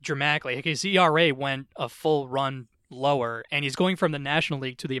dramatically. His ERA went a full run lower, and he's going from the National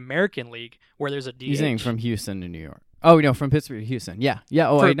League to the American League, where there's a DH. He's saying from Houston to New York. Oh, no, from Pittsburgh to Houston. Yeah.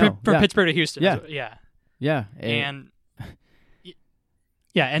 Oh, I know. From Pittsburgh to Houston. Yeah. And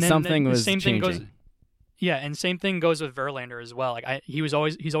then something was same changing. thing goes. Yeah, and same thing goes with Verlander as well. Like he's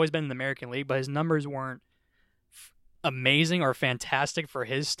always been in the American League, but his numbers weren't amazing or fantastic for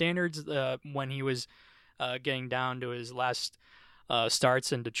his standards when he was getting down to his last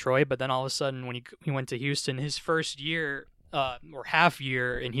starts in Detroit. But then all of a sudden, when he went to Houston, his first year or half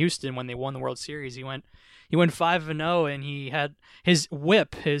year in Houston when they won the World Series, he went 5-0, and he had his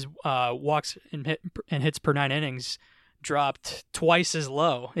WHIP, his walks and hits per 9 innings, dropped twice as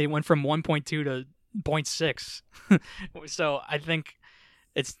low. It went from 1.2 to 0.6. So I think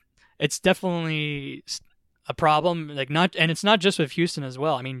it's definitely a problem. And it's not just with Houston as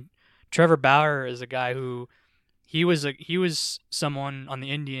well. I mean, Trevor Bauer is a guy who he was someone on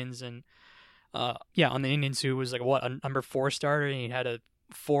the Indians and on the Indians who was like a number 4 starter, and he had a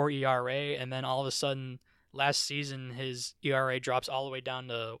 4 ERA, and then all of a sudden last season his ERA drops all the way down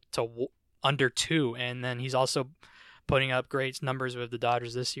to under 2, and then he's also putting up great numbers with the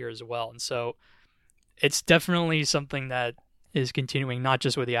Dodgers this year as well. And so it's definitely something that is continuing, not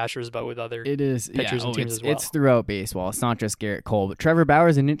just with the Astros, but with other pitchers and teams as well. It's throughout baseball. It's not just Garrett Cole. But Trevor Bauer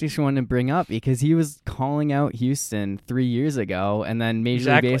is an interesting one to bring up because he was calling out Houston 3 years ago, and then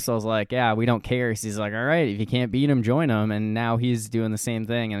Major League Baseball's like, yeah, we don't care. So he's like, all right, if you can't beat him, join him. And now he's doing the same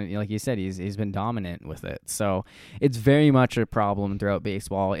thing. And like you said, he's been dominant with it. So it's very much a problem throughout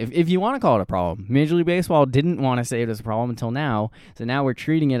baseball. If you want to call it a problem, Major League Baseball didn't want to say it as a problem until now. So now we're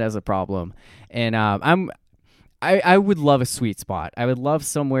treating it as a problem. And I would love a sweet spot. I would love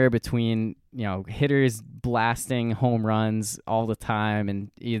somewhere between, hitters blasting home runs all the time,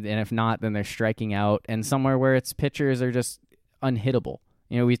 and if not, then they're striking out, and somewhere where its pitchers are just unhittable.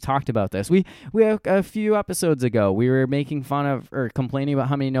 We talked about this. We a few episodes ago, we were making fun of or complaining about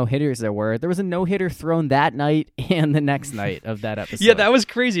how many no-hitters there were. There was a no-hitter thrown that night and the next night of that episode. Yeah, that was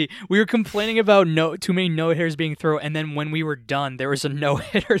crazy. We were complaining about too many no-hitters being thrown, and then when we were done, there was a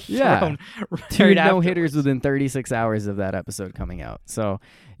no-hitter thrown. Right 2 no-hitters afterwards. within 36 hours of that episode coming out. So,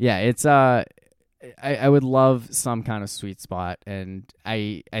 yeah, it's I would love some kind of sweet spot, and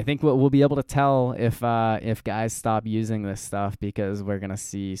I think we'll be able to tell if guys stop using this stuff, because we're gonna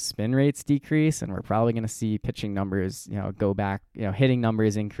see spin rates decrease, and we're probably gonna see pitching numbers go back, hitting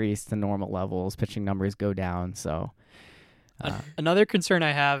numbers increase to normal levels, pitching numbers go down. So another concern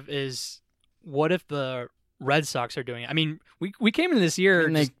I have is, what if the Red Sox are doing it? I mean, we came into this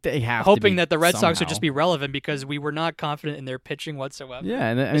year they have hoping to that the Red Sox would somehow. just be relevant, because we were not confident in their pitching whatsoever. Yeah,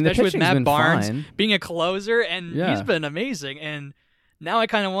 and the especially with pitching's Matt been Barnes fine. being a closer, and Yeah. he's been amazing. And now I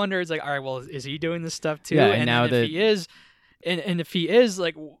kind of wonder, it's like, all right, well, is he doing this stuff too? Yeah, and now then if he is, and if he is,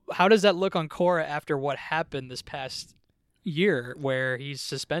 like, how does that look on Cora after what happened this past year, where he's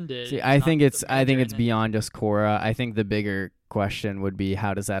suspended? See, He's I not think the it's manager, and beyond just Cora. I think the bigger question would be,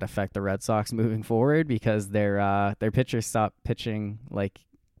 how does that affect the Red Sox moving forward, because their pitchers stop pitching like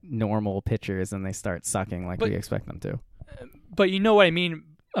normal pitchers and they start sucking like we expect them to. But you know what I mean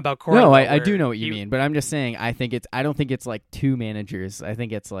about Cora. No, though, I do where know what you mean, but I'm just saying I don't think it's like 2 managers. I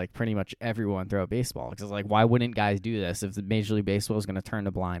think it's like pretty much everyone throughout baseball, because like, why wouldn't guys do this if the Major League Baseball is going to turn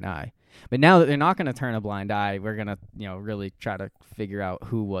a blind eye? But now that they're not going to turn a blind eye, we're going to really try to figure out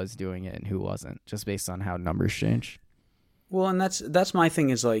who was doing it and who wasn't, just based on how numbers change. Well, and that's my thing,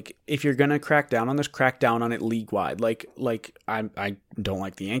 is like, if you're gonna crack down on this, crack down on it league wide. Like I don't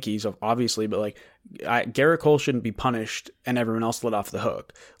like the Yankees, obviously, but like, Garrett Cole shouldn't be punished and everyone else let off the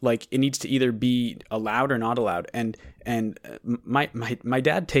hook. Like, it needs to either be allowed or not allowed. And my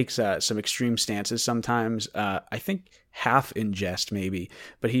dad takes some extreme stances sometimes. I think half in jest maybe,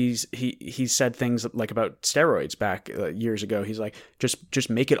 but he said things like about steroids back years ago. He's like, just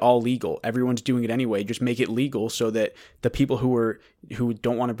make it all legal. Everyone's doing it anyway. Just make it legal, so that the people who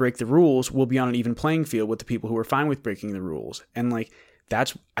don't want to break the rules will be on an even playing field with the people who are fine with breaking the rules. And like,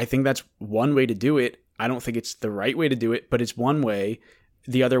 I think that's one way to do it. I don't think it's the right way to do it, but it's one way.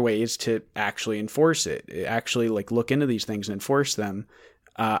 The other way is to actually enforce it. Actually, like, look into these things and enforce them.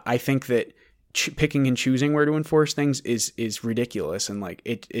 I think that picking and choosing where to enforce things is ridiculous, and like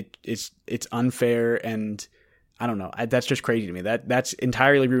it's unfair, and I don't know. That's just crazy to me. That's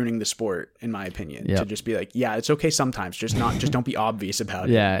entirely ruining the sport, in my opinion. Yep. To just be like, yeah, it's okay sometimes, just don't be obvious about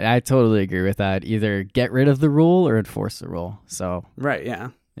it. Yeah, I totally agree with that. Either get rid of the rule or enforce the rule. So Right. Yeah.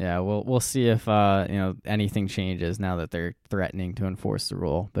 yeah, we'll see if anything changes now that they're threatening to enforce the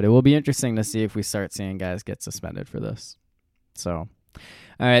rule. But it will be interesting to see if we start seeing guys get suspended for this. So, all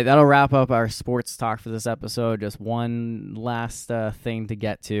right, that'll wrap up our sports talk for this episode. Just one last thing to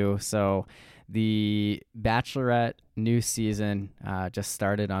get to. So, the Bachelorette new season just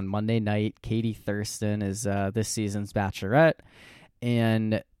started on Monday night. Katie Thurston is this season's Bachelorette,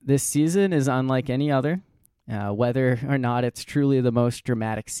 and this season is unlike any other. Whether or not it's truly the most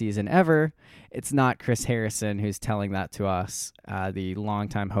dramatic season ever, it's not Chris Harrison who's telling that to us, the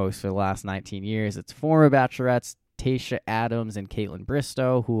longtime host for the last 19 years. It's former Bachelorettes Tayshia Adams and Caitlin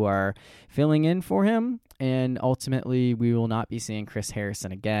Bristow who are filling in for him, and ultimately we will not be seeing Chris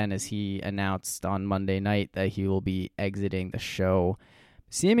Harrison again, as he announced on Monday night that he will be exiting the show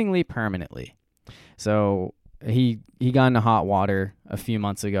seemingly permanently. So he got into hot water a few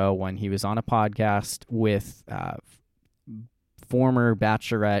months ago when he was on a podcast with former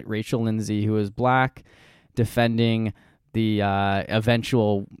Bachelorette Rachel Lindsay, who is Black, defending the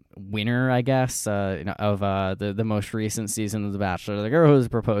eventual winner, I guess, of the most recent season of The Bachelor, the girl who was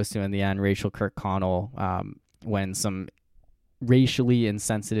proposed to in the end, Rachel Kirkconnell, when some racially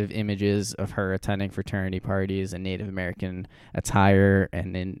insensitive images of her attending fraternity parties in Native American attire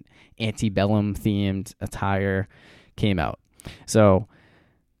and in antebellum themed attire came out. So,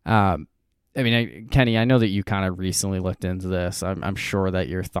 Kenny, I know that you kind of recently looked into this. I'm sure that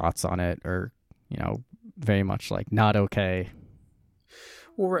your thoughts on it are, very much like not okay.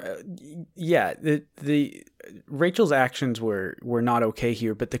 Well, yeah, the Rachel's actions were not okay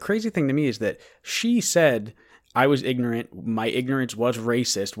here, but the crazy thing to me is that she said, I was ignorant, my ignorance was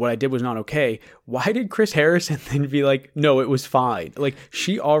racist, what I did was not okay. Why did Chris Harrison then be like, no, it was fine? Like,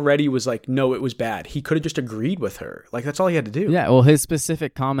 she already was like, no, it was bad. He could have just agreed with her. Like, that's all he had to do. Yeah, well, his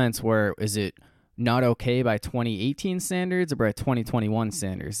specific comments were, is it not okay by 2018 standards or by 2021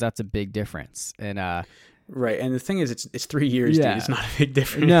 standards? That's a big difference. And right, and the thing is, it's 3 years, dude. It's not a big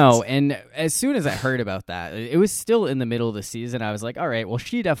difference. No, and as soon as I heard about that, it was still in the middle of the season. I was like, all right, well,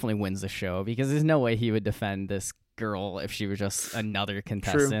 she definitely wins the show, because there's no way he would defend this girl if she was just another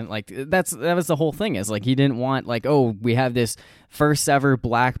contestant. Like that was the whole thing, is like he didn't want like, oh, we have this first ever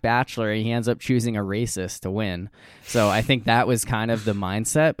black bachelor and he ends up choosing a racist to win. So I think that was kind of the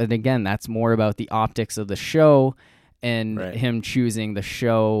mindset. But again, that's more about the optics of the show and him choosing the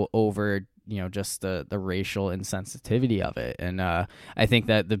show over, just the racial insensitivity of it. And I think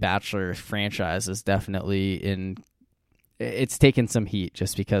that the Bachelor franchise is definitely it's taken some heat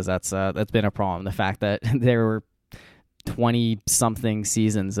just because that's been a problem. The fact that there were 20-something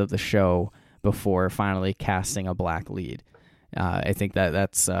seasons of the show before finally casting a black lead. I think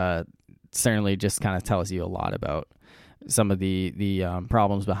that's certainly just kind of tells you a lot about some of the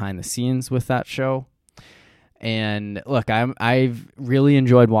problems behind the scenes with that show. And look, I've really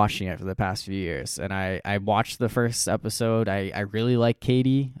enjoyed watching it for the past few years, and I watched the first episode. I really like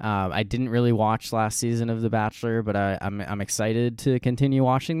Katie. I didn't really watch last season of The Bachelor, but I'm excited to continue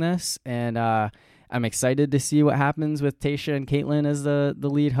watching this, and I'm excited to see what happens with Tayshia and Caitlyn as the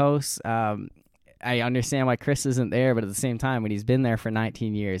lead hosts. I understand why Chris isn't there, but at the same time, when he's been there for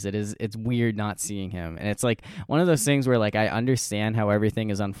 19 years, it's weird not seeing him. And it's like one of those things where like I understand how everything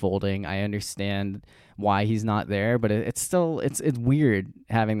is unfolding. I understand why he's not there, but it's still it's weird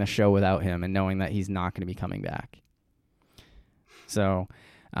having the show without him and knowing that he's not going to be coming back. So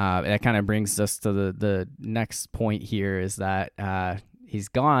that kind of brings us to the next point here, is that he's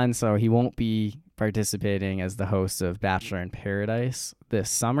gone, so he won't be participating as the host of Bachelor in Paradise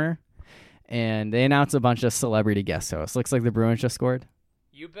this summer. And they announced a bunch of celebrity guest hosts. Looks like the Bruins just scored.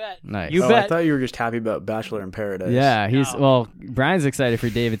 You bet. Nice. You bet. I thought you were just happy about Bachelor in Paradise. Yeah, Brian's excited for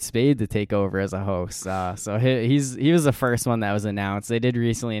David Spade to take over as a host. So he was the first one that was announced. They did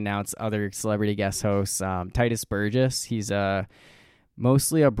recently announce other celebrity guest hosts. Titus Burgess, he's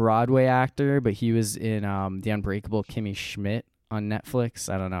mostly a Broadway actor, but he was in The Unbreakable Kimmy Schmidt on Netflix.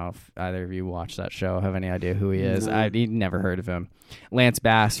 I don't know if either of you watch that show, have any idea who he is. I've never heard of him. Lance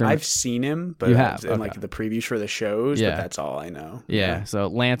Bass. I've seen him, but you have in like the previews for the shows, but that's all I know. Yeah, so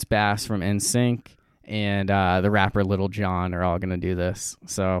Lance Bass from NSYNC and the rapper Little John are all going to do this.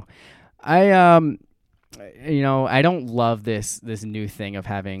 So I don't love this new thing of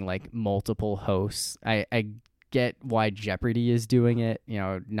having like multiple hosts. I get why Jeopardy is doing it,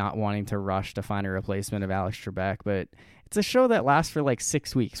 not wanting to rush to find a replacement of Alex Trebek, but it's a show that lasts for like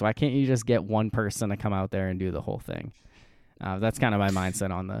 6 weeks. Why can't you just get one person to come out there and do the whole thing? That's kind of my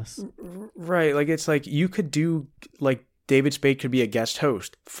mindset on this. Right. Like, it's like you could do, like, David Spade could be a guest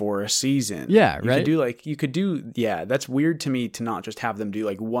host for a season. Yeah, right. That's weird to me to not just have them do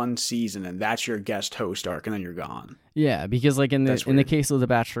like one season and that's your guest host arc and then you're gone. Yeah, because like in the case of The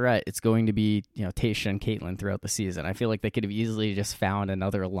Bachelorette, it's going to be, Tayshia and Caitlyn throughout the season. I feel like they could have easily just found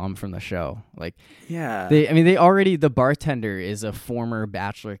another alum from the show. Like, yeah. The bartender is a former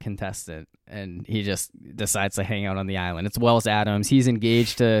Bachelor contestant and he just decides to hang out on the island. It's Wells Adams. He's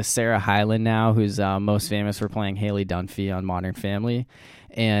engaged to Sarah Hyland now, who's most famous for playing Haley Dunphy on Modern Family.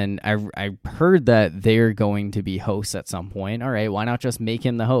 And I heard that they're going to be hosts at some point. All right, why not just make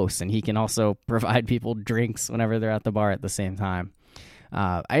him the host? And he can also provide people drinks whenever they're at the bar at the same time.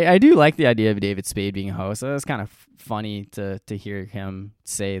 I do like the idea of David Spade being a host. It was kind of funny to hear him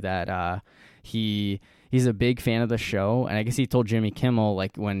say that he's a big fan of the show. And I guess he told Jimmy Kimmel,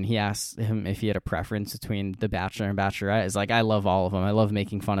 like when he asked him if he had a preference between The Bachelor and Bachelorette, is like, I love all of them. I love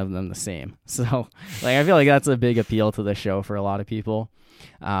making fun of them the same. So like I feel like that's a big appeal to the show for a lot of people.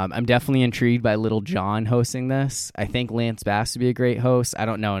 I'm definitely intrigued by Little John hosting this. I think Lance Bass would be a great host. I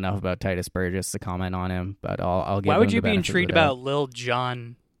don't know enough about Titus Burgess to comment on him, but I'll give him the benefit of the doubt. Why would you be intrigued about Lil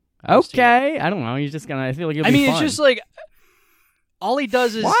John? Okay, I don't know. He's just gonna. I feel like it'll be fun. It's just like all he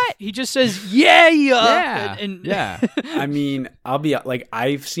does is he just says yeah. I mean, I'll be like,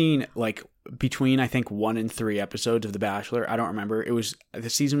 I've seen like between I think 1 and 3 episodes of The Bachelor. I don't remember. It was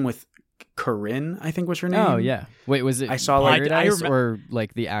the season with Corinne, I think was her name. Oh yeah. Wait, was it I saw Paradise or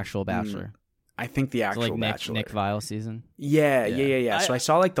like the actual Bachelor? I think the actual Bachelor. Nick Vile season. Yeah. So I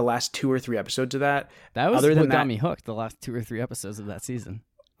saw like the last 2 or 3 episodes of that. That was what got me hooked. The last 2 or 3 episodes of that season.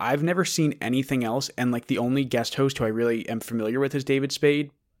 I've never seen anything else, and like the only guest host who I really am familiar with is David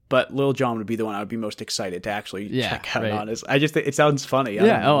Spade. But Lil Jon would be the one I would be most excited to actually check out. Honest, I just it sounds funny.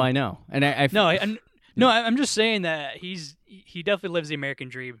 I know. And I'm just saying that he definitely lives the American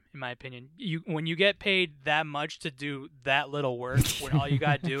dream, in my opinion. When you get paid that much to do that little work, when all you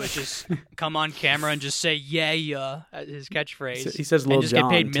gotta do is just come on camera and just say yeah, his catchphrase. He says Lil and just Jon,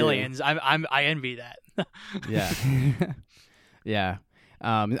 get paid too. millions. I envy that. Yeah. Yeah.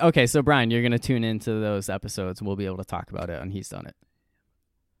 Okay, so Brian, you're gonna tune into those episodes and we'll be able to talk about it on He's Done It.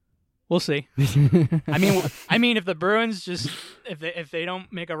 We'll see. I mean, if the Bruins if they don't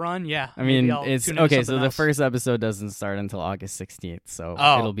make a run, yeah. I mean, it's okay. So the first episode doesn't start until August 16th, so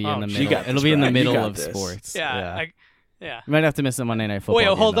it'll be in the middle. It'll be in the middle of sports. Yeah. You might have to miss a Monday Night Football. Wait,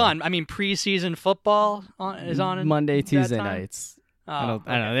 game, hold though. on. I mean, preseason football is on Monday, Tuesday time? nights. Oh, I don't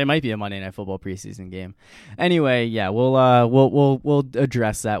know. There might be a Monday Night Football preseason game. Anyway, yeah, we'll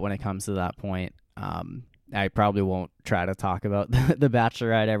address that when it comes to that point. I probably won't try to talk about the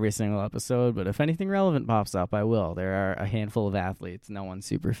Bachelorette every single episode, but if anything relevant pops up, I will. There are a handful of athletes. No one's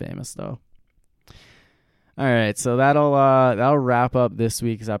super famous though. All right, so that'll wrap up this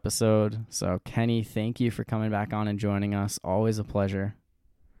week's episode. So Kenny, thank you for coming back on and joining us. Always a pleasure.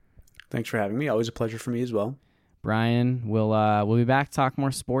 Thanks for having me. Always a pleasure for me as well. Brian, we'll be back to talk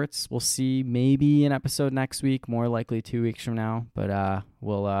more sports. We'll see maybe an episode next week, more likely 2 weeks from now. But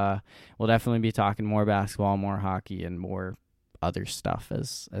we'll definitely be talking more basketball, more hockey, and more other stuff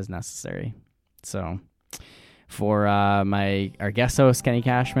as necessary. So for our guest host Kenny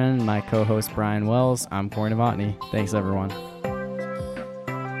Cashman, my co-host Brian Wells, I'm Corey Novotny. Thanks everyone.